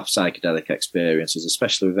do have psychedelic experiences,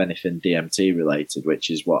 especially with anything DMT related, which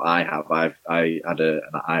is what I have, I had an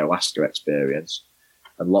ayahuasca experience,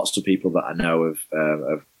 and lots of people that I know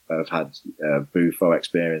have had Bufo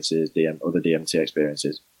experiences, other DMT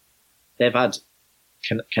experiences. They've had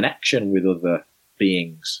connection with other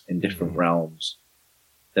beings in different realms.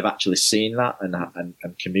 They've actually seen that and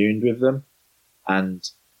communed with them. And,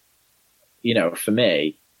 for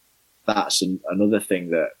me, that's another thing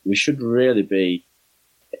that we should really be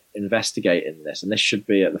investigating this. And this should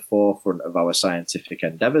be at the forefront of our scientific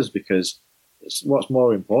endeavors, because it's what's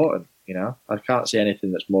more important. I can't see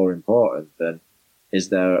anything that's more important than is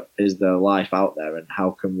there life out there, and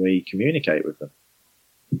how can we communicate with them?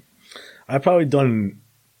 I've probably done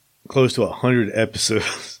close to 100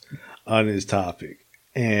 episodes on this topic.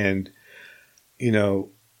 And,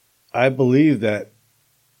 I believe that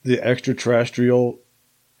the extraterrestrial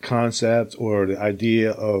concept, or the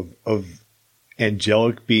idea of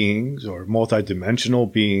angelic beings or multidimensional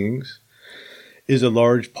beings, is a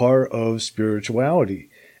large part of spirituality.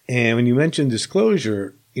 And when you mention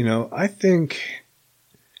disclosure, I think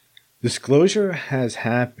disclosure has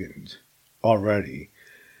happened already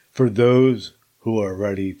for those who are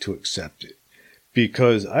ready to accept it.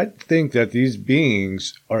 Because I think that these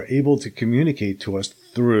beings are able to communicate to us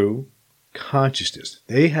through consciousness.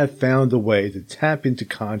 They have found a way to tap into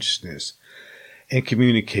consciousness and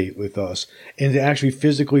communicate with us, and to actually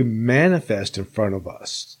physically manifest in front of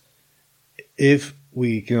us, if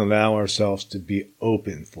we can allow ourselves to be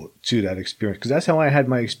open to that experience. Because that's how I had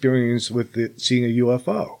my experience with seeing a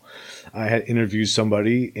UFO. I had interviewed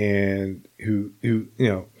somebody and who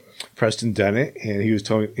Preston Dennett, and he was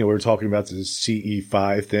telling me, we were talking about the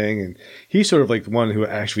CE5 thing, and he's sort of like the one who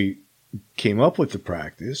actually came up with the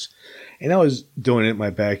practice. And I was doing it in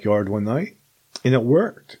my backyard one night, and it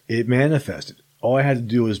worked. It manifested. All I had to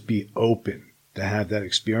do was be open to have that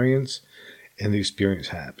experience, and the experience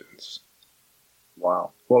happens.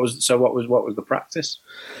 Wow. What was the practice?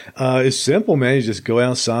 It's simple, man. You just go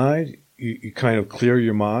outside, you kind of clear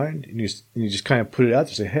your mind, and you just kind of put it out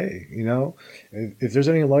there. Say, hey, if there's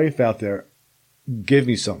any life out there, give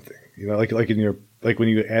me something. Like when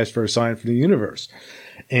you ask for a sign from the universe.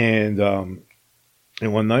 And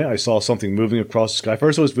one night I saw something moving across the sky.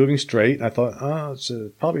 First it was moving straight, and I thought, it's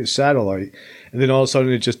probably a satellite. And then all of a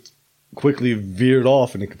sudden it just quickly veered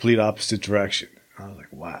off in a complete opposite direction. I was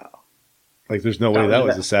like, wow. Like, there's no way that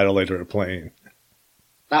was a satellite or a plane.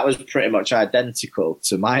 That was pretty much identical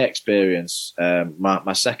to my experience.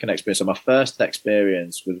 My second experience, so my first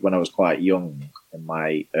experience was when I was quite young, in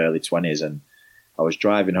my early 20s, and I was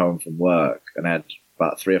driving home from work, and I had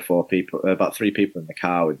about three people in the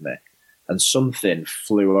car with me, and something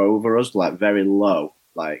flew over us, like very low,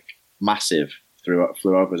 like massive, flew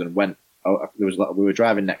over us and went. We were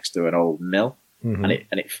driving next to an old mill, and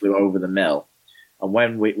it flew over the mill. And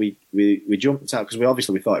when we jumped out, because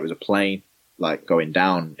we thought it was a plane, like going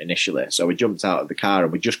down initially. So we jumped out of the car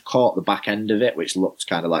and we just caught the back end of it, which looked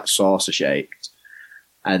kind of like saucer shaped.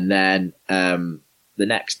 And then the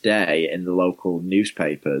next day in the local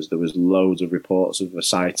newspapers, there was loads of reports of the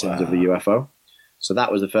sightings of the UFO. So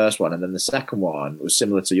that was the first one. And then the second one was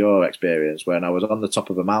similar to your experience, when I was on the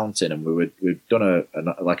top of a mountain and we'd done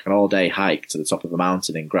an all day hike to the top of a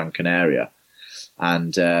mountain in Gran Canaria.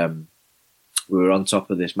 And, we were on top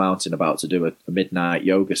of this mountain about to do a midnight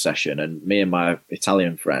yoga session, and me and my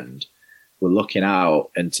Italian friend were looking out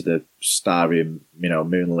into the starry,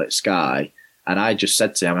 moonlit sky. And I just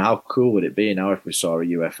said to him, how cool would it be now if we saw a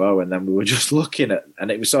UFO? And then we were just looking at, and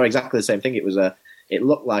we saw exactly the same thing. It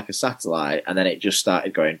looked like a satellite, and then it just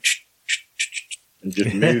started going and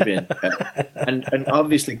just moving. and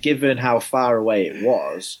obviously, given how far away it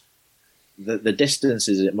was, the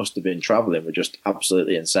distances it must have been traveling were just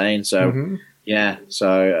absolutely insane. So, yeah,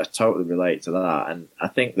 so I totally relate to that. And I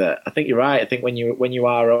think you're right. I think when you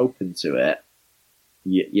are open to it,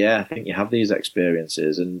 I think you have these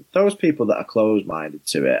experiences. And those people that are closed-minded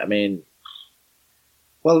to it, I mean,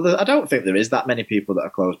 well, I don't think there is that many people that are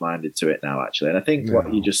closed-minded to it now, actually. And I think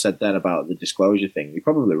what you just said then about the disclosure thing, you're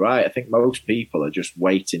probably right. I think most people are just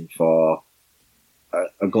waiting for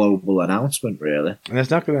a global announcement, really. And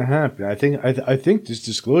that's not going to happen. I think this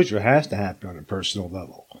disclosure has to happen on a personal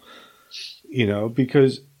level.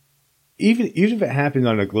 Because even if it happened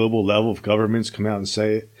on a global level, if governments come out and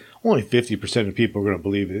say it, only 50% of people are going to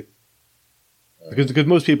believe it. Because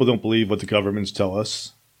most people don't believe what the governments tell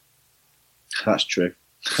us. That's true.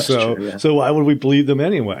 So why would we believe them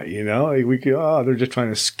anyway? We could, they're just trying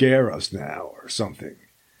to scare us now or something.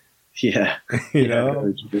 Yeah.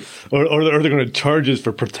 Or they're going to charge us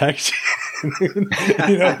for protection.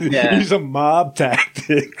 Use a mob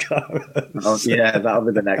tactic. That'll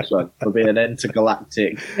be the next one. There'll be an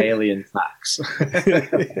intergalactic alien tax.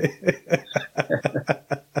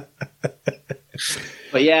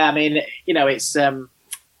 But yeah, I mean,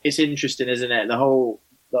 it's interesting, isn't it? The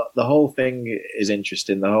whole thing is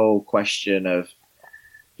interesting. The whole question of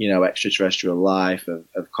extraterrestrial life,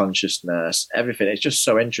 of consciousness, everything. It's just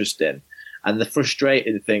so interesting. And the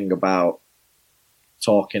frustrating thing about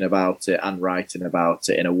talking about it and writing about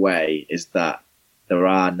it in a way is that there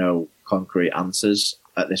are no concrete answers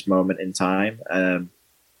at this moment in time.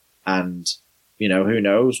 And who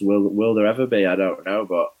knows? Will there ever be? I don't know.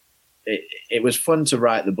 But it was fun to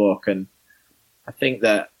write the book. And I think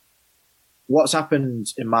that what's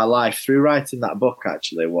happened in my life through writing that book,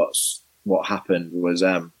 actually, what happened was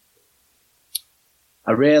I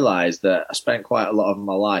realized that I spent quite a lot of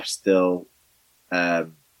my life still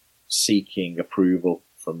seeking approval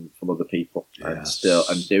from other people,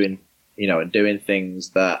 and doing things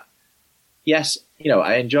that, yes,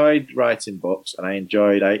 I enjoyed writing books, and I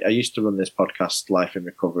used to run this podcast, Life in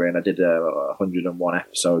Recovery, and I did 101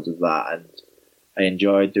 episodes of that, and I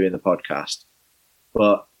enjoyed doing the podcast.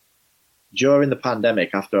 But during the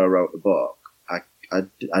pandemic, after I wrote the book,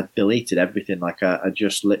 I deleted everything. Like I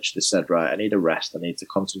just literally said, right, I need a rest. I need to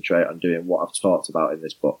concentrate on doing what I've talked about in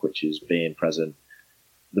this book, which is being present.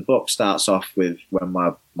 The book starts off with when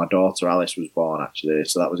my daughter Alice was born, actually.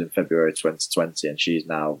 So that was in February 2020, and she's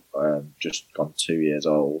now just gone 2 years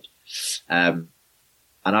old. And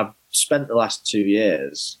I've spent the last 2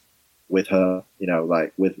 years with her,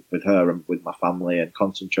 with her and with my family, and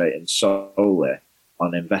concentrating solely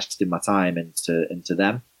on investing my time into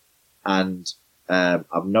them. And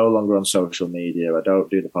I'm no longer on social media. I don't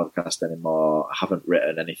do the podcast anymore. I haven't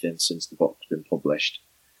written anything since the book's been published.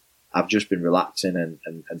 I've just been relaxing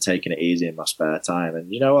and taking it easy in my spare time. And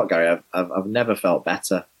you know what, Gary? I've never felt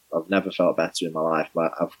better. I've never felt better in my life.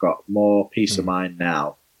 I've got more peace of mind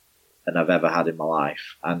now than I've ever had in my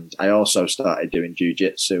life. And I also started doing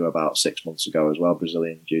jiu-jitsu about 6 months ago as well,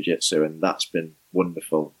 Brazilian jiu-jitsu. And that's been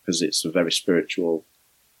wonderful because it's a very spiritual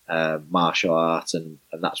martial art, and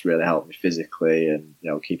that's really helped me physically and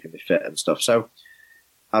keeping me fit and stuff. So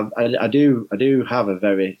I do have a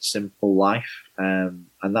very simple life, and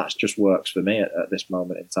that just works for me at this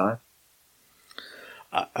moment in time.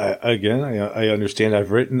 I understand. I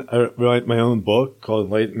write my own book called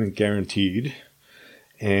Enlightenment Guaranteed,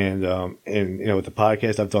 and with the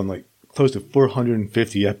podcast I've done like close to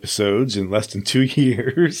 450 episodes in less than 2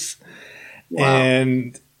 years. Wow.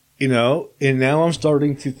 And, you know, and now I'm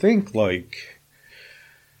starting to think like,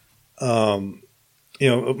 you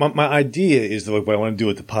know, my idea is that what I want to do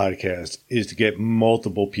with the podcast is to get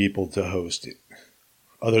multiple people to host it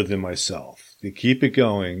other than myself, to keep it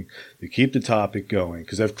going, to keep the topic going,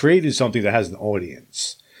 because I've created something that has an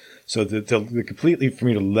audience. So to completely for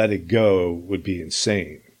me to let it go would be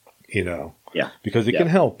insane, you know, because it can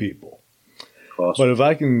help people. Of course. But if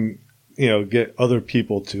I can, you know, get other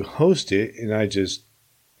people to host it and I just,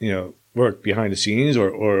 you know, work behind the scenes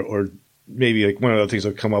or maybe like one of the things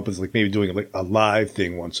I've come up with is like maybe doing like a live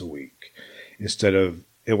thing once a week instead of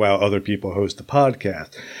while other people host the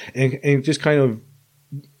podcast and just kind of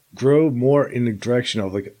grow more in the direction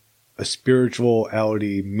of like a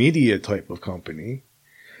spirituality media type of company,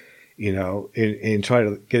 you know, and try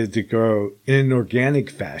to get it to grow in an organic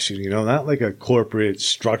fashion, you know, not like a corporate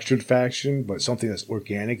structured fashion, but something that's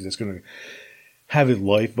organic, that's going to have a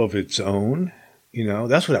life of its own. You know,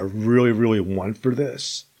 that's what I really, really want for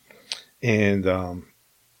this. And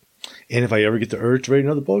if I ever get the urge to write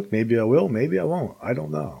another book, maybe I will, maybe I won't. I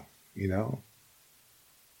don't know, you know.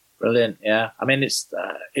 Brilliant, yeah. I mean,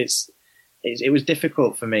 it was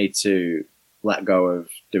difficult for me to let go of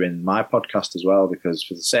doing my podcast as well because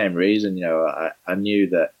for the same reason, you know, I knew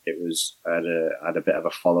that I had a bit of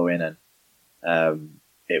a following and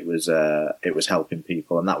it was helping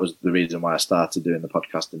people, and that was the reason why I started doing the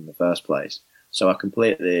podcast in the first place. So I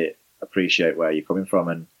completely appreciate where you're coming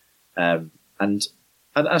from, and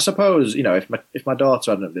I suppose, you know, if my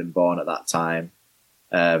daughter hadn't been born at that time,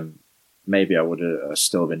 maybe I would have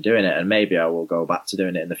still been doing it, and maybe I will go back to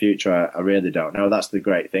doing it in the future. I really don't know. That's the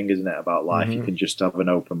great thing, isn't it, about life? Mm-hmm. You can just have an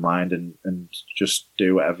open mind and just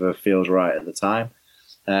do whatever feels right at the time.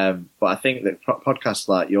 But I think that podcasts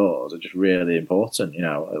like yours are just really important, you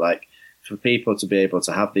know, like for people to be able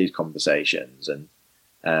to have these conversations and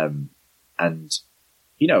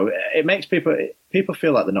you know, it makes people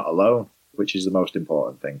feel like they're not alone, which is the most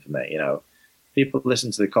important thing for me. You know, people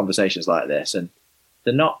listen to the conversations like this and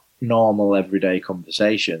they're not normal everyday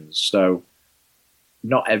conversations. So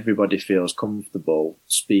not everybody feels comfortable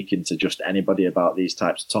speaking to just anybody about these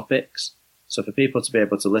types of topics. So for people to be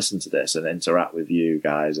able to listen to this and interact with you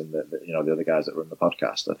guys and the other guys that run the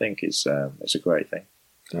podcast, I think it's a great thing.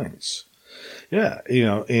 Thanks. Yeah, you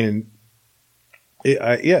know, and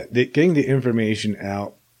getting the information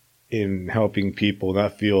out in helping people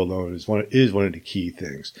not feel alone is one of the key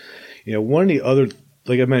things. You know, one of the other,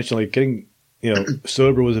 like I mentioned, like getting, you know,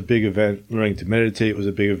 sober was a big event. Learning to meditate was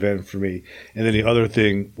a big event for me. And then the other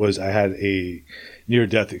thing was I had a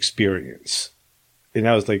near-death experience. And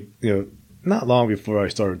that was like, you know, not long before I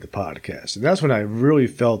started the podcast. And that's when I really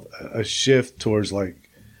felt a shift towards like,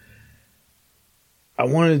 I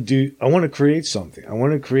want to create something. I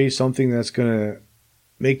want to create something that's going to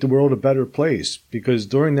make the world a better place. Because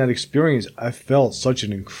during that experience, I felt such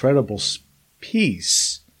an incredible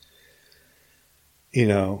peace, you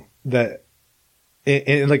know, that,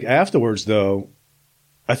 and like afterwards though,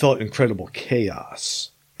 I felt incredible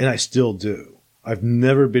chaos, and I still do. I've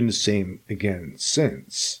never been the same again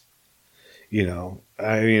since, you know.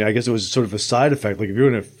 I mean, I guess it was sort of a side effect. Like if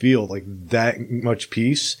you're going to feel like that much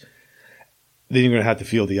peace, then you're going to have to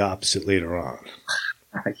feel the opposite later on.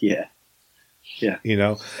 Yeah. You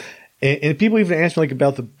know, and people even ask me like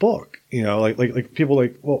about the book, you know, like people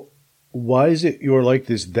like, well, why is it you're like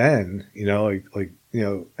this then? You know, like, you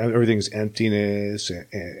know, everything's emptiness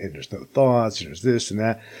and there's no thoughts and there's this and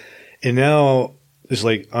that. And now it's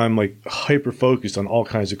like, I'm like hyper focused on all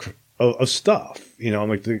kinds of stuff, you know, I'm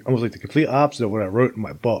like almost like the complete opposite of what I wrote in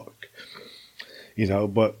my book, you know,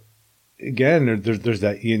 but again, there's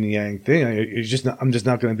that yin yang thing. I'm just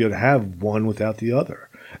not going to be able to have one without the other.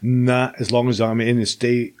 Not as long as I'm in a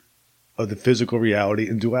state of the physical reality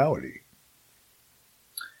and duality.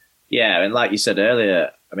 Yeah, and like you said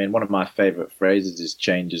earlier, I mean, one of my favorite phrases is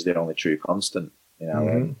 "change is the only true constant." You know,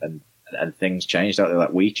 mm-hmm. and things change out there.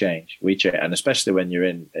 Like we change, and especially when you're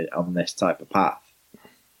on this type of path,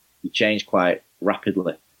 you change quite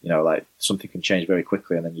rapidly. You know, like something can change very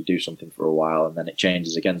quickly, and then you do something for a while, and then it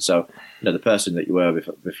changes again. So, you know, the person that you were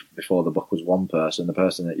before the book was one person. The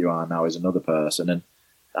person that you are now is another person, and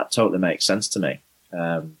that totally makes sense to me.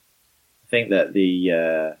 I think that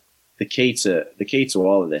the key to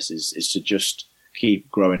all of this is to just keep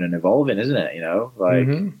growing and evolving, isn't it? You know, like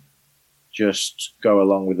just go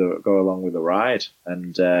along with the ride,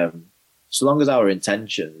 and so long as our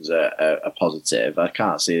intentions are positive, I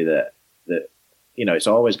can't see that you know, it's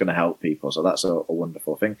always going to help people. So that's a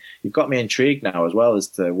wonderful thing. You've got me intrigued now as well as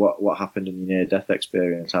to what happened in your near-death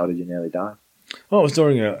experience. How did you nearly die? Well, it was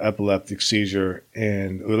during an epileptic seizure,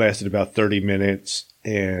 and it lasted about 30 minutes,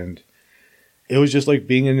 and it was just like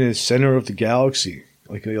being in the center of the galaxy.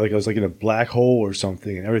 Like I was like in a black hole or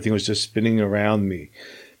something, and everything was just spinning around me.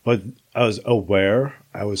 But I was aware,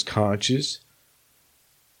 I was conscious,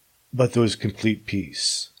 but there was complete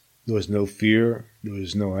peace. There was no fear, there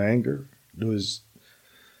was no anger. It was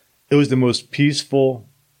the most peaceful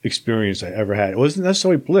experience I ever had. It wasn't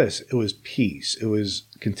necessarily bliss, it was peace. It was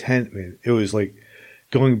contentment. It was like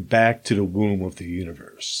going back to the womb of the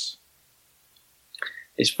universe.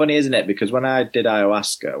 It's funny, isn't it? Because when I did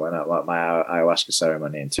ayahuasca, my ayahuasca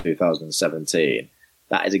ceremony in 2017,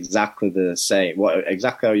 that is exactly the same.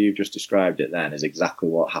 Exactly how you've just described it then is exactly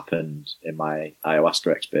what happened in my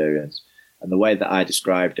ayahuasca experience. And the way that I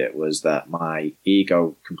described it was that my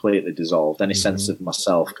ego completely dissolved, any sense of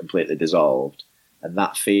myself completely dissolved. And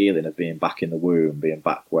that feeling of being back in the womb, being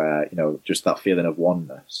back where, just that feeling of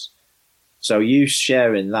oneness. So you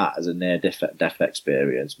sharing that as a near-death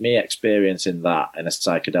experience, me experiencing that in a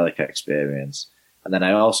psychedelic experience, and then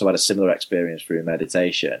I also had a similar experience through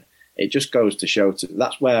meditation. It just goes to show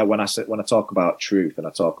that's where when I talk about truth and I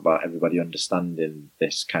talk about everybody understanding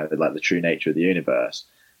this kind of like the true nature of the universe,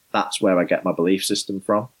 that's where I get my belief system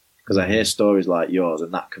from. Because I hear stories like yours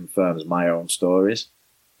and that confirms my own stories.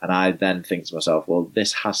 And I then think to myself, well,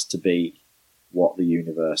 this has to be what the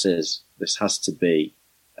universe is. This has to be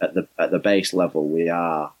at the base level. We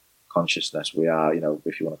are consciousness. We are,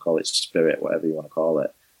 if you want to call it spirit, whatever you want to call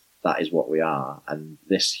it, that is what we are. And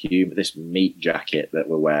this meat jacket that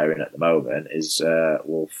we're wearing at the moment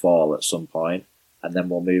will fall at some point, and then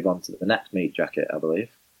we'll move on to the next meat jacket, I believe.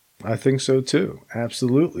 I think so too.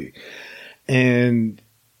 Absolutely. And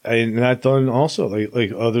I've done also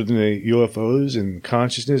like other than the UFOs and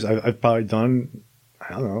consciousness, I've probably done,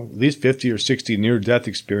 I don't know, at least 50 or 60 near-death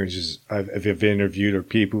experiences I've interviewed, or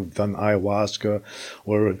people who've done ayahuasca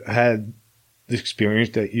or had the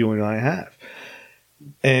experience that you and I have.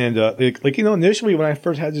 And initially when I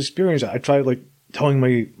first had this experience, I tried like telling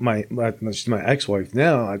my ex-wife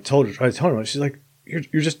now. I told her, she's like, you're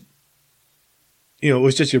just, it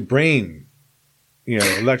was just your brain,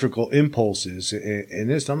 electrical impulses and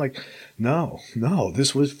this. I'm like, no,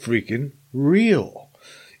 this was freaking real,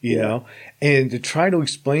 and to try to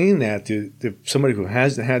explain that to somebody who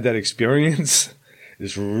hasn't had that experience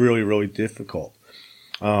is really, really difficult.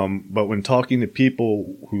 But when talking to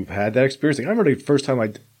people who've had that experience, like I remember the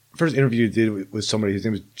first interview I did with somebody, his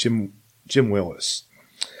name was Jim Willis.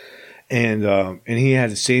 And he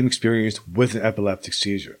had the same experience with an epileptic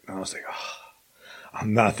seizure. And I was like, oh,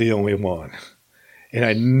 I'm not the only one. And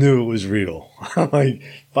I knew it was real. I'm like,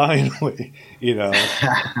 finally,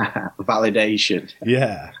 Validation.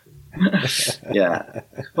 Yeah. Yeah.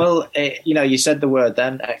 Well, you said the word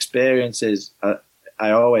then, experiences.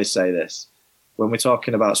 I always say this. When we're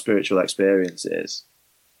talking about spiritual experiences,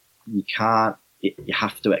 you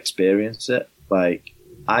have to experience it. Like,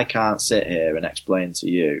 I can't sit here and explain to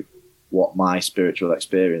you what my spiritual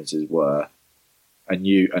experiences were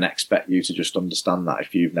and expect you to just understand that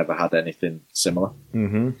if you've never had anything similar.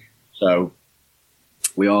 Mm-hmm. So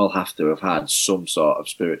we all have to have had some sort of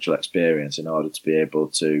spiritual experience in order to be able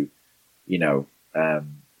to,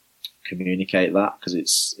 communicate that, because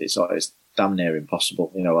it's damn near impossible.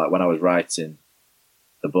 Like when I was writing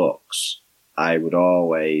the books, I would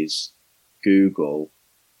always Google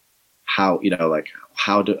how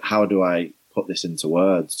do I put this into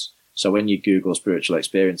words? So when you Google spiritual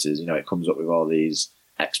experiences, it comes up with all these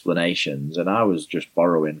explanations, and I was just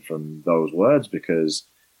borrowing from those words because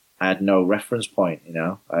I had no reference point. I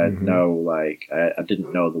had I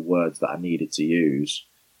didn't know the words that I needed to use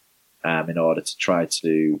in order to try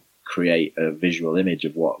to create a visual image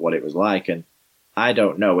of what it was like. And I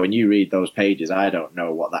don't know, when you read those pages, I don't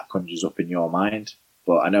know what that conjures up in your mind.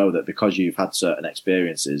 But I know that because you've had certain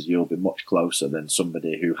experiences, you'll be much closer than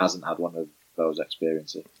somebody who hasn't had one of those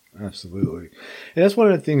experiences. Absolutely. And that's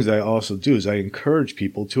one of the things I also do is I encourage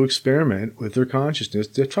people to experiment with their consciousness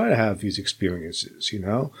to try to have these experiences,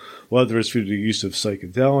 whether it's through the use of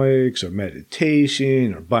psychedelics or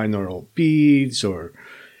meditation or binaural beats or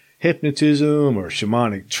hypnotism or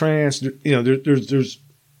shamanic trance. There's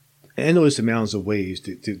endless amounts of ways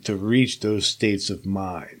to reach those states of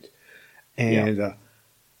mind. And,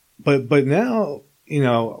 but now,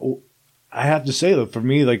 I have to say that for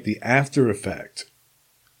me, like the after effect,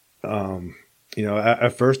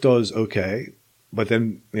 at first I was okay, but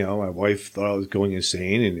then, my wife thought I was going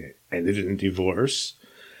insane and it ended in divorce,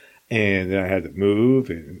 and then I had to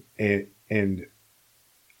move and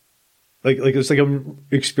like it's like I'm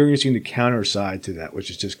experiencing the counter side to that,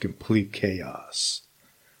 which is just complete chaos.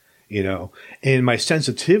 and my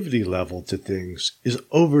sensitivity level to things is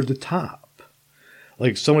over the top.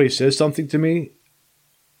 Like somebody says something to me,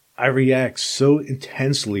 I react so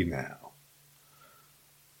intensely now.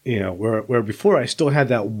 Where before I still had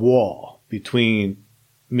that wall between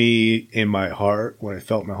me and my heart when I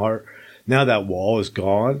felt my heart. Now that wall is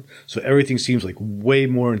gone, so everything seems like way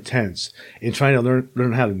more intense. And trying to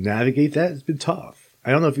learn how to navigate that has been tough.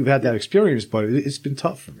 I don't know if you've had that experience, but it's been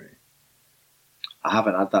tough for me. I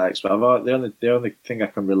haven't had that experience. The only thing I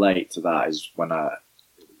can relate to that is when I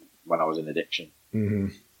was in addiction,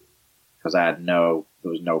 because there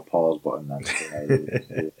was no pause button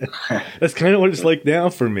then. That's kind of what it's like now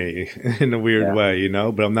for me in a weird way,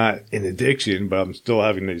 But I'm not in addiction, but I'm still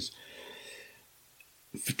having these.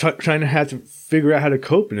 Trying to have to figure out how to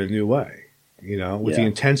cope in a new way, with the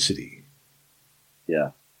intensity.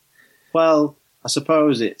 Yeah. Well, I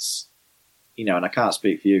suppose it's, and I can't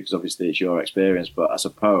speak for you because obviously it's your experience, but I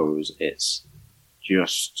suppose it's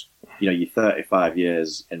just, you're 35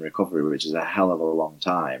 years in recovery, which is a hell of a long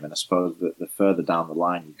time. And I suppose that the further down the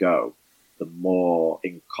line you go, the more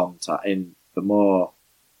the more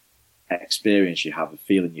experience you have of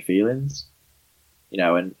feeling your feelings,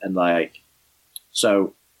 and like,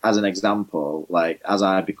 so as an example, like as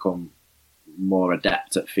I become more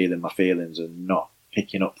adept at feeling my feelings and not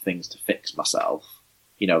picking up things to fix myself,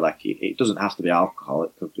 like it doesn't have to be alcohol.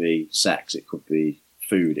 It could be sex. It could be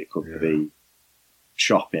food. It could be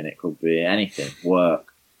shopping. It could be anything,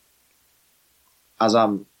 work. As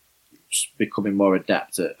I'm becoming more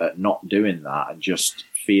adept at not doing that and just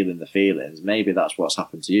feeling the feelings, maybe that's what's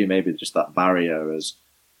happened to you. Maybe just that barrier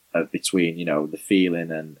between, the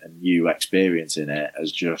feeling and you experiencing it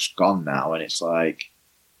has just gone now. And it's like,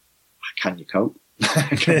 can you cope?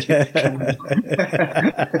 can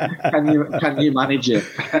you manage it?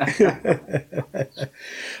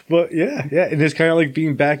 Well, yeah. And it's kind of like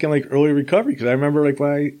being back in like early recovery. Cause I remember like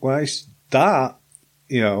when I stopped,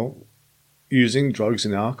 using drugs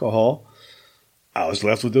and alcohol, I was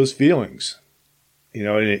left with those feelings, and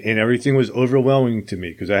everything was overwhelming to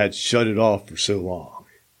me because I had shut it off for so long.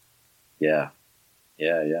 Yeah.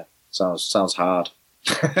 Sounds hard.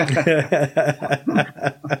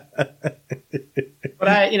 But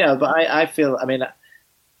I feel,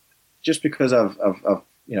 just because I've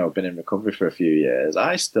been in recovery for a few years,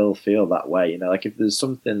 I still feel that way. Like if there's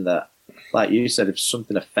something that, like you said, if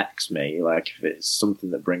something affects me, like if it's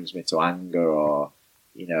something that brings me to anger or,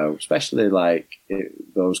 especially like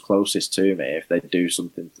those closest to me, if they do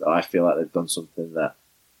something, I feel like they've done something that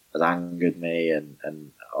has angered me and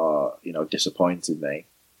or disappointed me.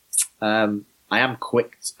 I am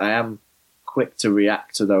quick to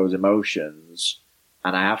react to those emotions,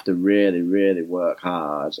 and I have to really, really work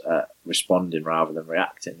hard at responding rather than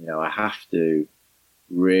reacting. I have to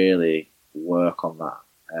really work on that.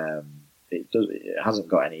 It hasn't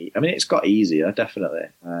got any. It's got easier, definitely,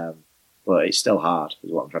 but it's still hard.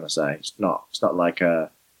 Is what I'm trying to say. It's not like I'm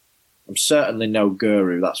certainly no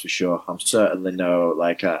guru, that's for sure. I'm certainly no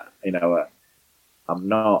I'm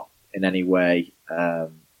not in any way. I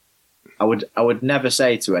would never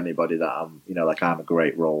say to anybody that I'm a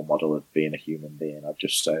great role model of being a human being. I'd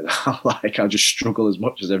just say that I just struggle as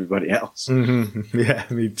much as everybody else. Mm-hmm. Yeah,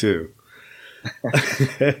 me too.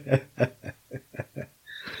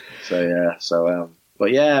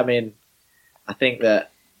 But yeah, I think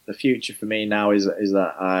that the future for me now is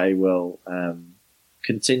that I will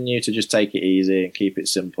continue to just take it easy and keep it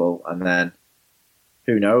simple, and then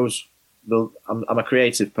who knows? I'm a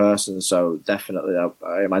creative person, so definitely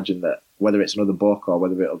I imagine that whether it's another book or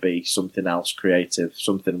whether it'll be something else creative,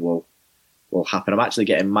 something will happen. I'm actually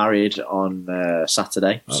getting married on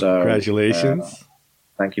Saturday. So congratulations.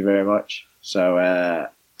 Thank you very much. So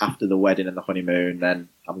after the wedding and the honeymoon, then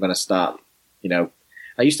I'm going to start,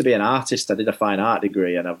 I used to be an artist. I did a fine art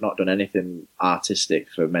degree and I've not done anything artistic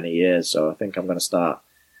for many years. So I think I'm going to start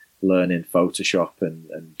learning Photoshop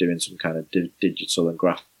and doing some kind of digital and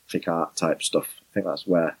graphic art type stuff. I think that's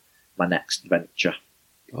where my next venture.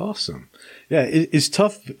 Awesome. Yeah, it's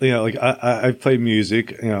tough. I play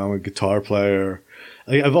music, I'm a guitar player.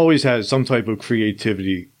 I've always had some type of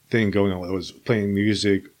creativity thing going on. I was playing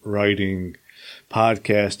music, writing,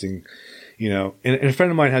 podcasting, and a friend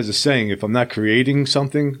of mine has a saying, if I'm not creating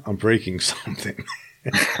something, I'm breaking something.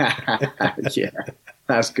 Yeah,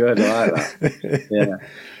 that's good. I like that. Yeah.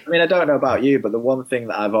 I don't know about you, but the one thing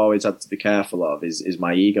that I've always had to be careful of is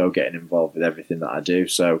my ego getting involved with everything that I do.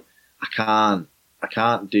 So I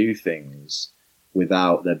can't do things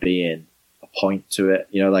without there being a point to it.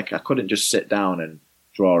 I couldn't just sit down and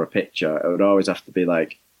draw a picture. It would always have to be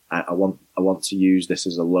like, I want to use this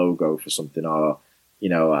as a logo for something, or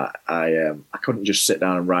I couldn't just sit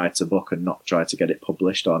down and write a book and not try to get it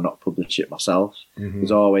published or not publish it myself. Mm-hmm.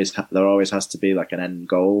 There always has to be like an end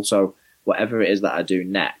goal. So whatever it is that I do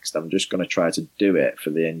next, I'm just going to try to do it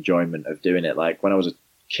for the enjoyment of doing it. Like when I was a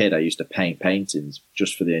kid, I used to paint paintings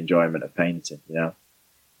just for the enjoyment of painting,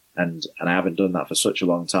 and I haven't done that for such a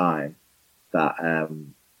long time that,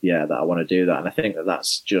 that I want to do that. And I think that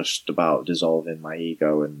that's just about dissolving my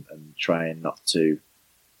ego and trying to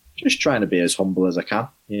be as humble as I can,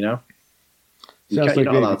 You're not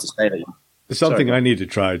allowed to say that. It's something I need to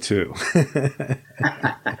try too.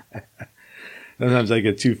 Sometimes I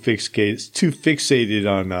get too fixated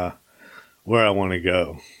on where I want to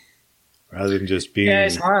go, rather than just being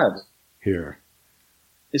it's hard here.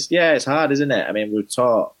 It's hard, isn't it? I mean, we're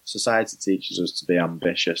taught, society teaches us to be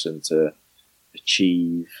ambitious and to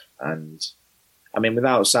achieve. And I mean,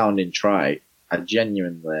 without sounding trite, I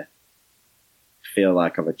genuinely feel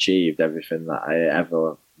like I've achieved everything that I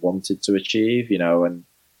ever wanted to achieve, and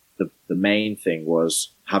the main thing was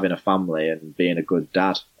having a family and being a good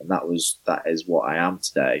dad. And that is what I am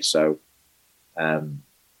today. So, I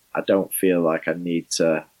don't feel like I need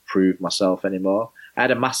to prove myself anymore. I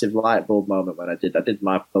had a massive light bulb moment when I did the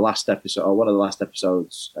last episode, or one of the last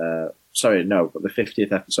episodes, but the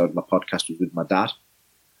 50th episode of my podcast was with my dad.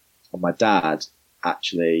 And my dad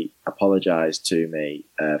actually apologized to me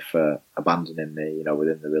for abandoning me,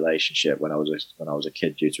 within the relationship when I was a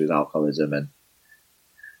kid due to his alcoholism.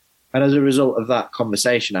 And as a result of that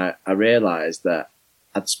conversation, I realized that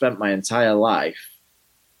I'd spent my entire life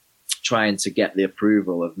trying to get the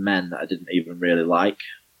approval of men that I didn't even really like.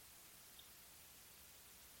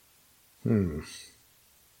 And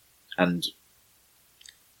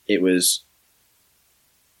it was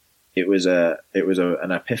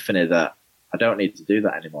an epiphany that I don't need to do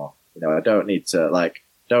that anymore. I don't need to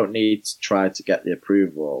try to get the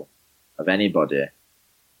approval of anybody,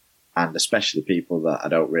 and especially people that I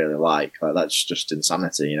don't really like. That's just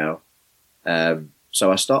insanity,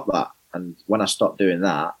 So I stopped that, and when I stopped doing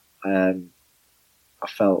that, I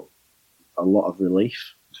felt a lot of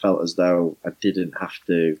relief. I felt as though I didn't have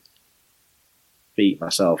to beat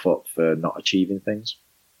myself up for not achieving things.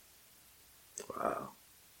 Wow.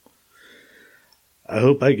 I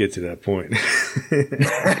hope I get to that point.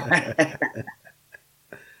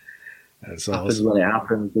 That's awesome. Happens when it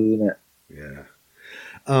happens, doesn't it? Yeah.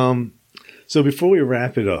 So before we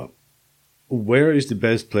wrap it up, where is the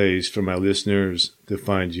best place for my listeners to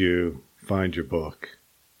find you, find your book?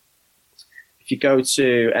 If you go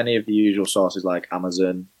to any of the usual sources like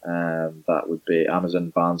Amazon, that would be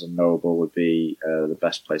Amazon, Barnes & Noble would be the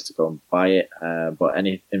best place to go and buy it. But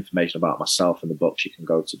any information about myself and the books, you can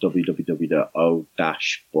go to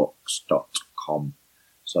www.o-books.com.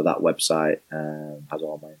 So that website has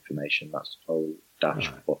all my information. That's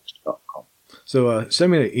o-books.com. So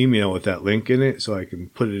send me an email with that link in it so I can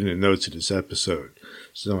put it in the notes of this episode.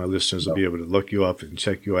 So my listeners will be able to look you up and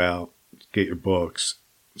check you out, get your books,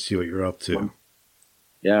 see what you're up to.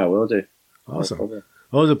 Yeah, I will do. Awesome. Well, it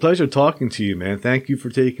was a pleasure talking to you, man. Thank you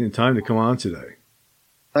for taking the time to come on today.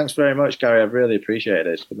 Thanks very much, Gary. I've really appreciated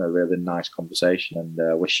it. It's been a really nice conversation, and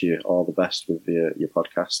I wish you all the best with your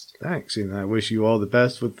podcast. Thanks, and I wish you all the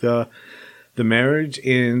best with the marriage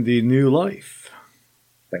and the new life.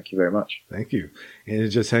 Thank you very much. Thank you.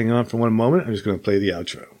 And just hang on for one moment. I'm just going to play the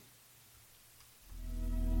outro.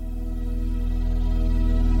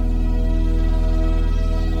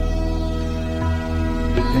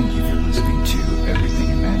 Thank you for listening to Everything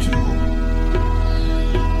Imaginable.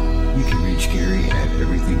 You can reach Gary at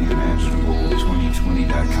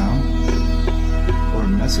everythingimaginable2020.com or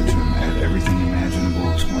message him at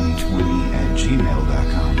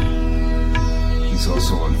everythingimaginable2020@gmail.com. He's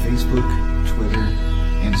also on Facebook, Twitter,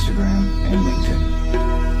 Instagram, and LinkedIn.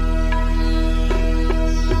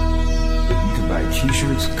 You can buy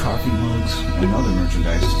t-shirts, coffee mugs, and other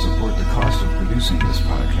merchandise to support the cost of producing this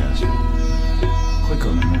podcast. Click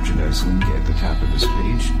on the merchandise link at the top of this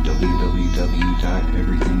page,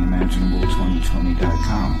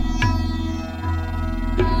 www.everythingimaginable2020.com.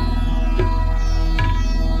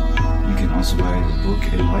 You can also buy the book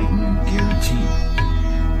Enlightenment Guaranteed.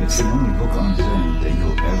 It's the only book on Zen that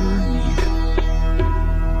you'll ever need.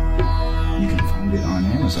 You can find it on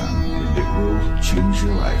Amazon, and it will change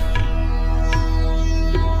your life.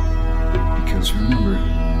 Because remember,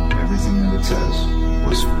 everything that it says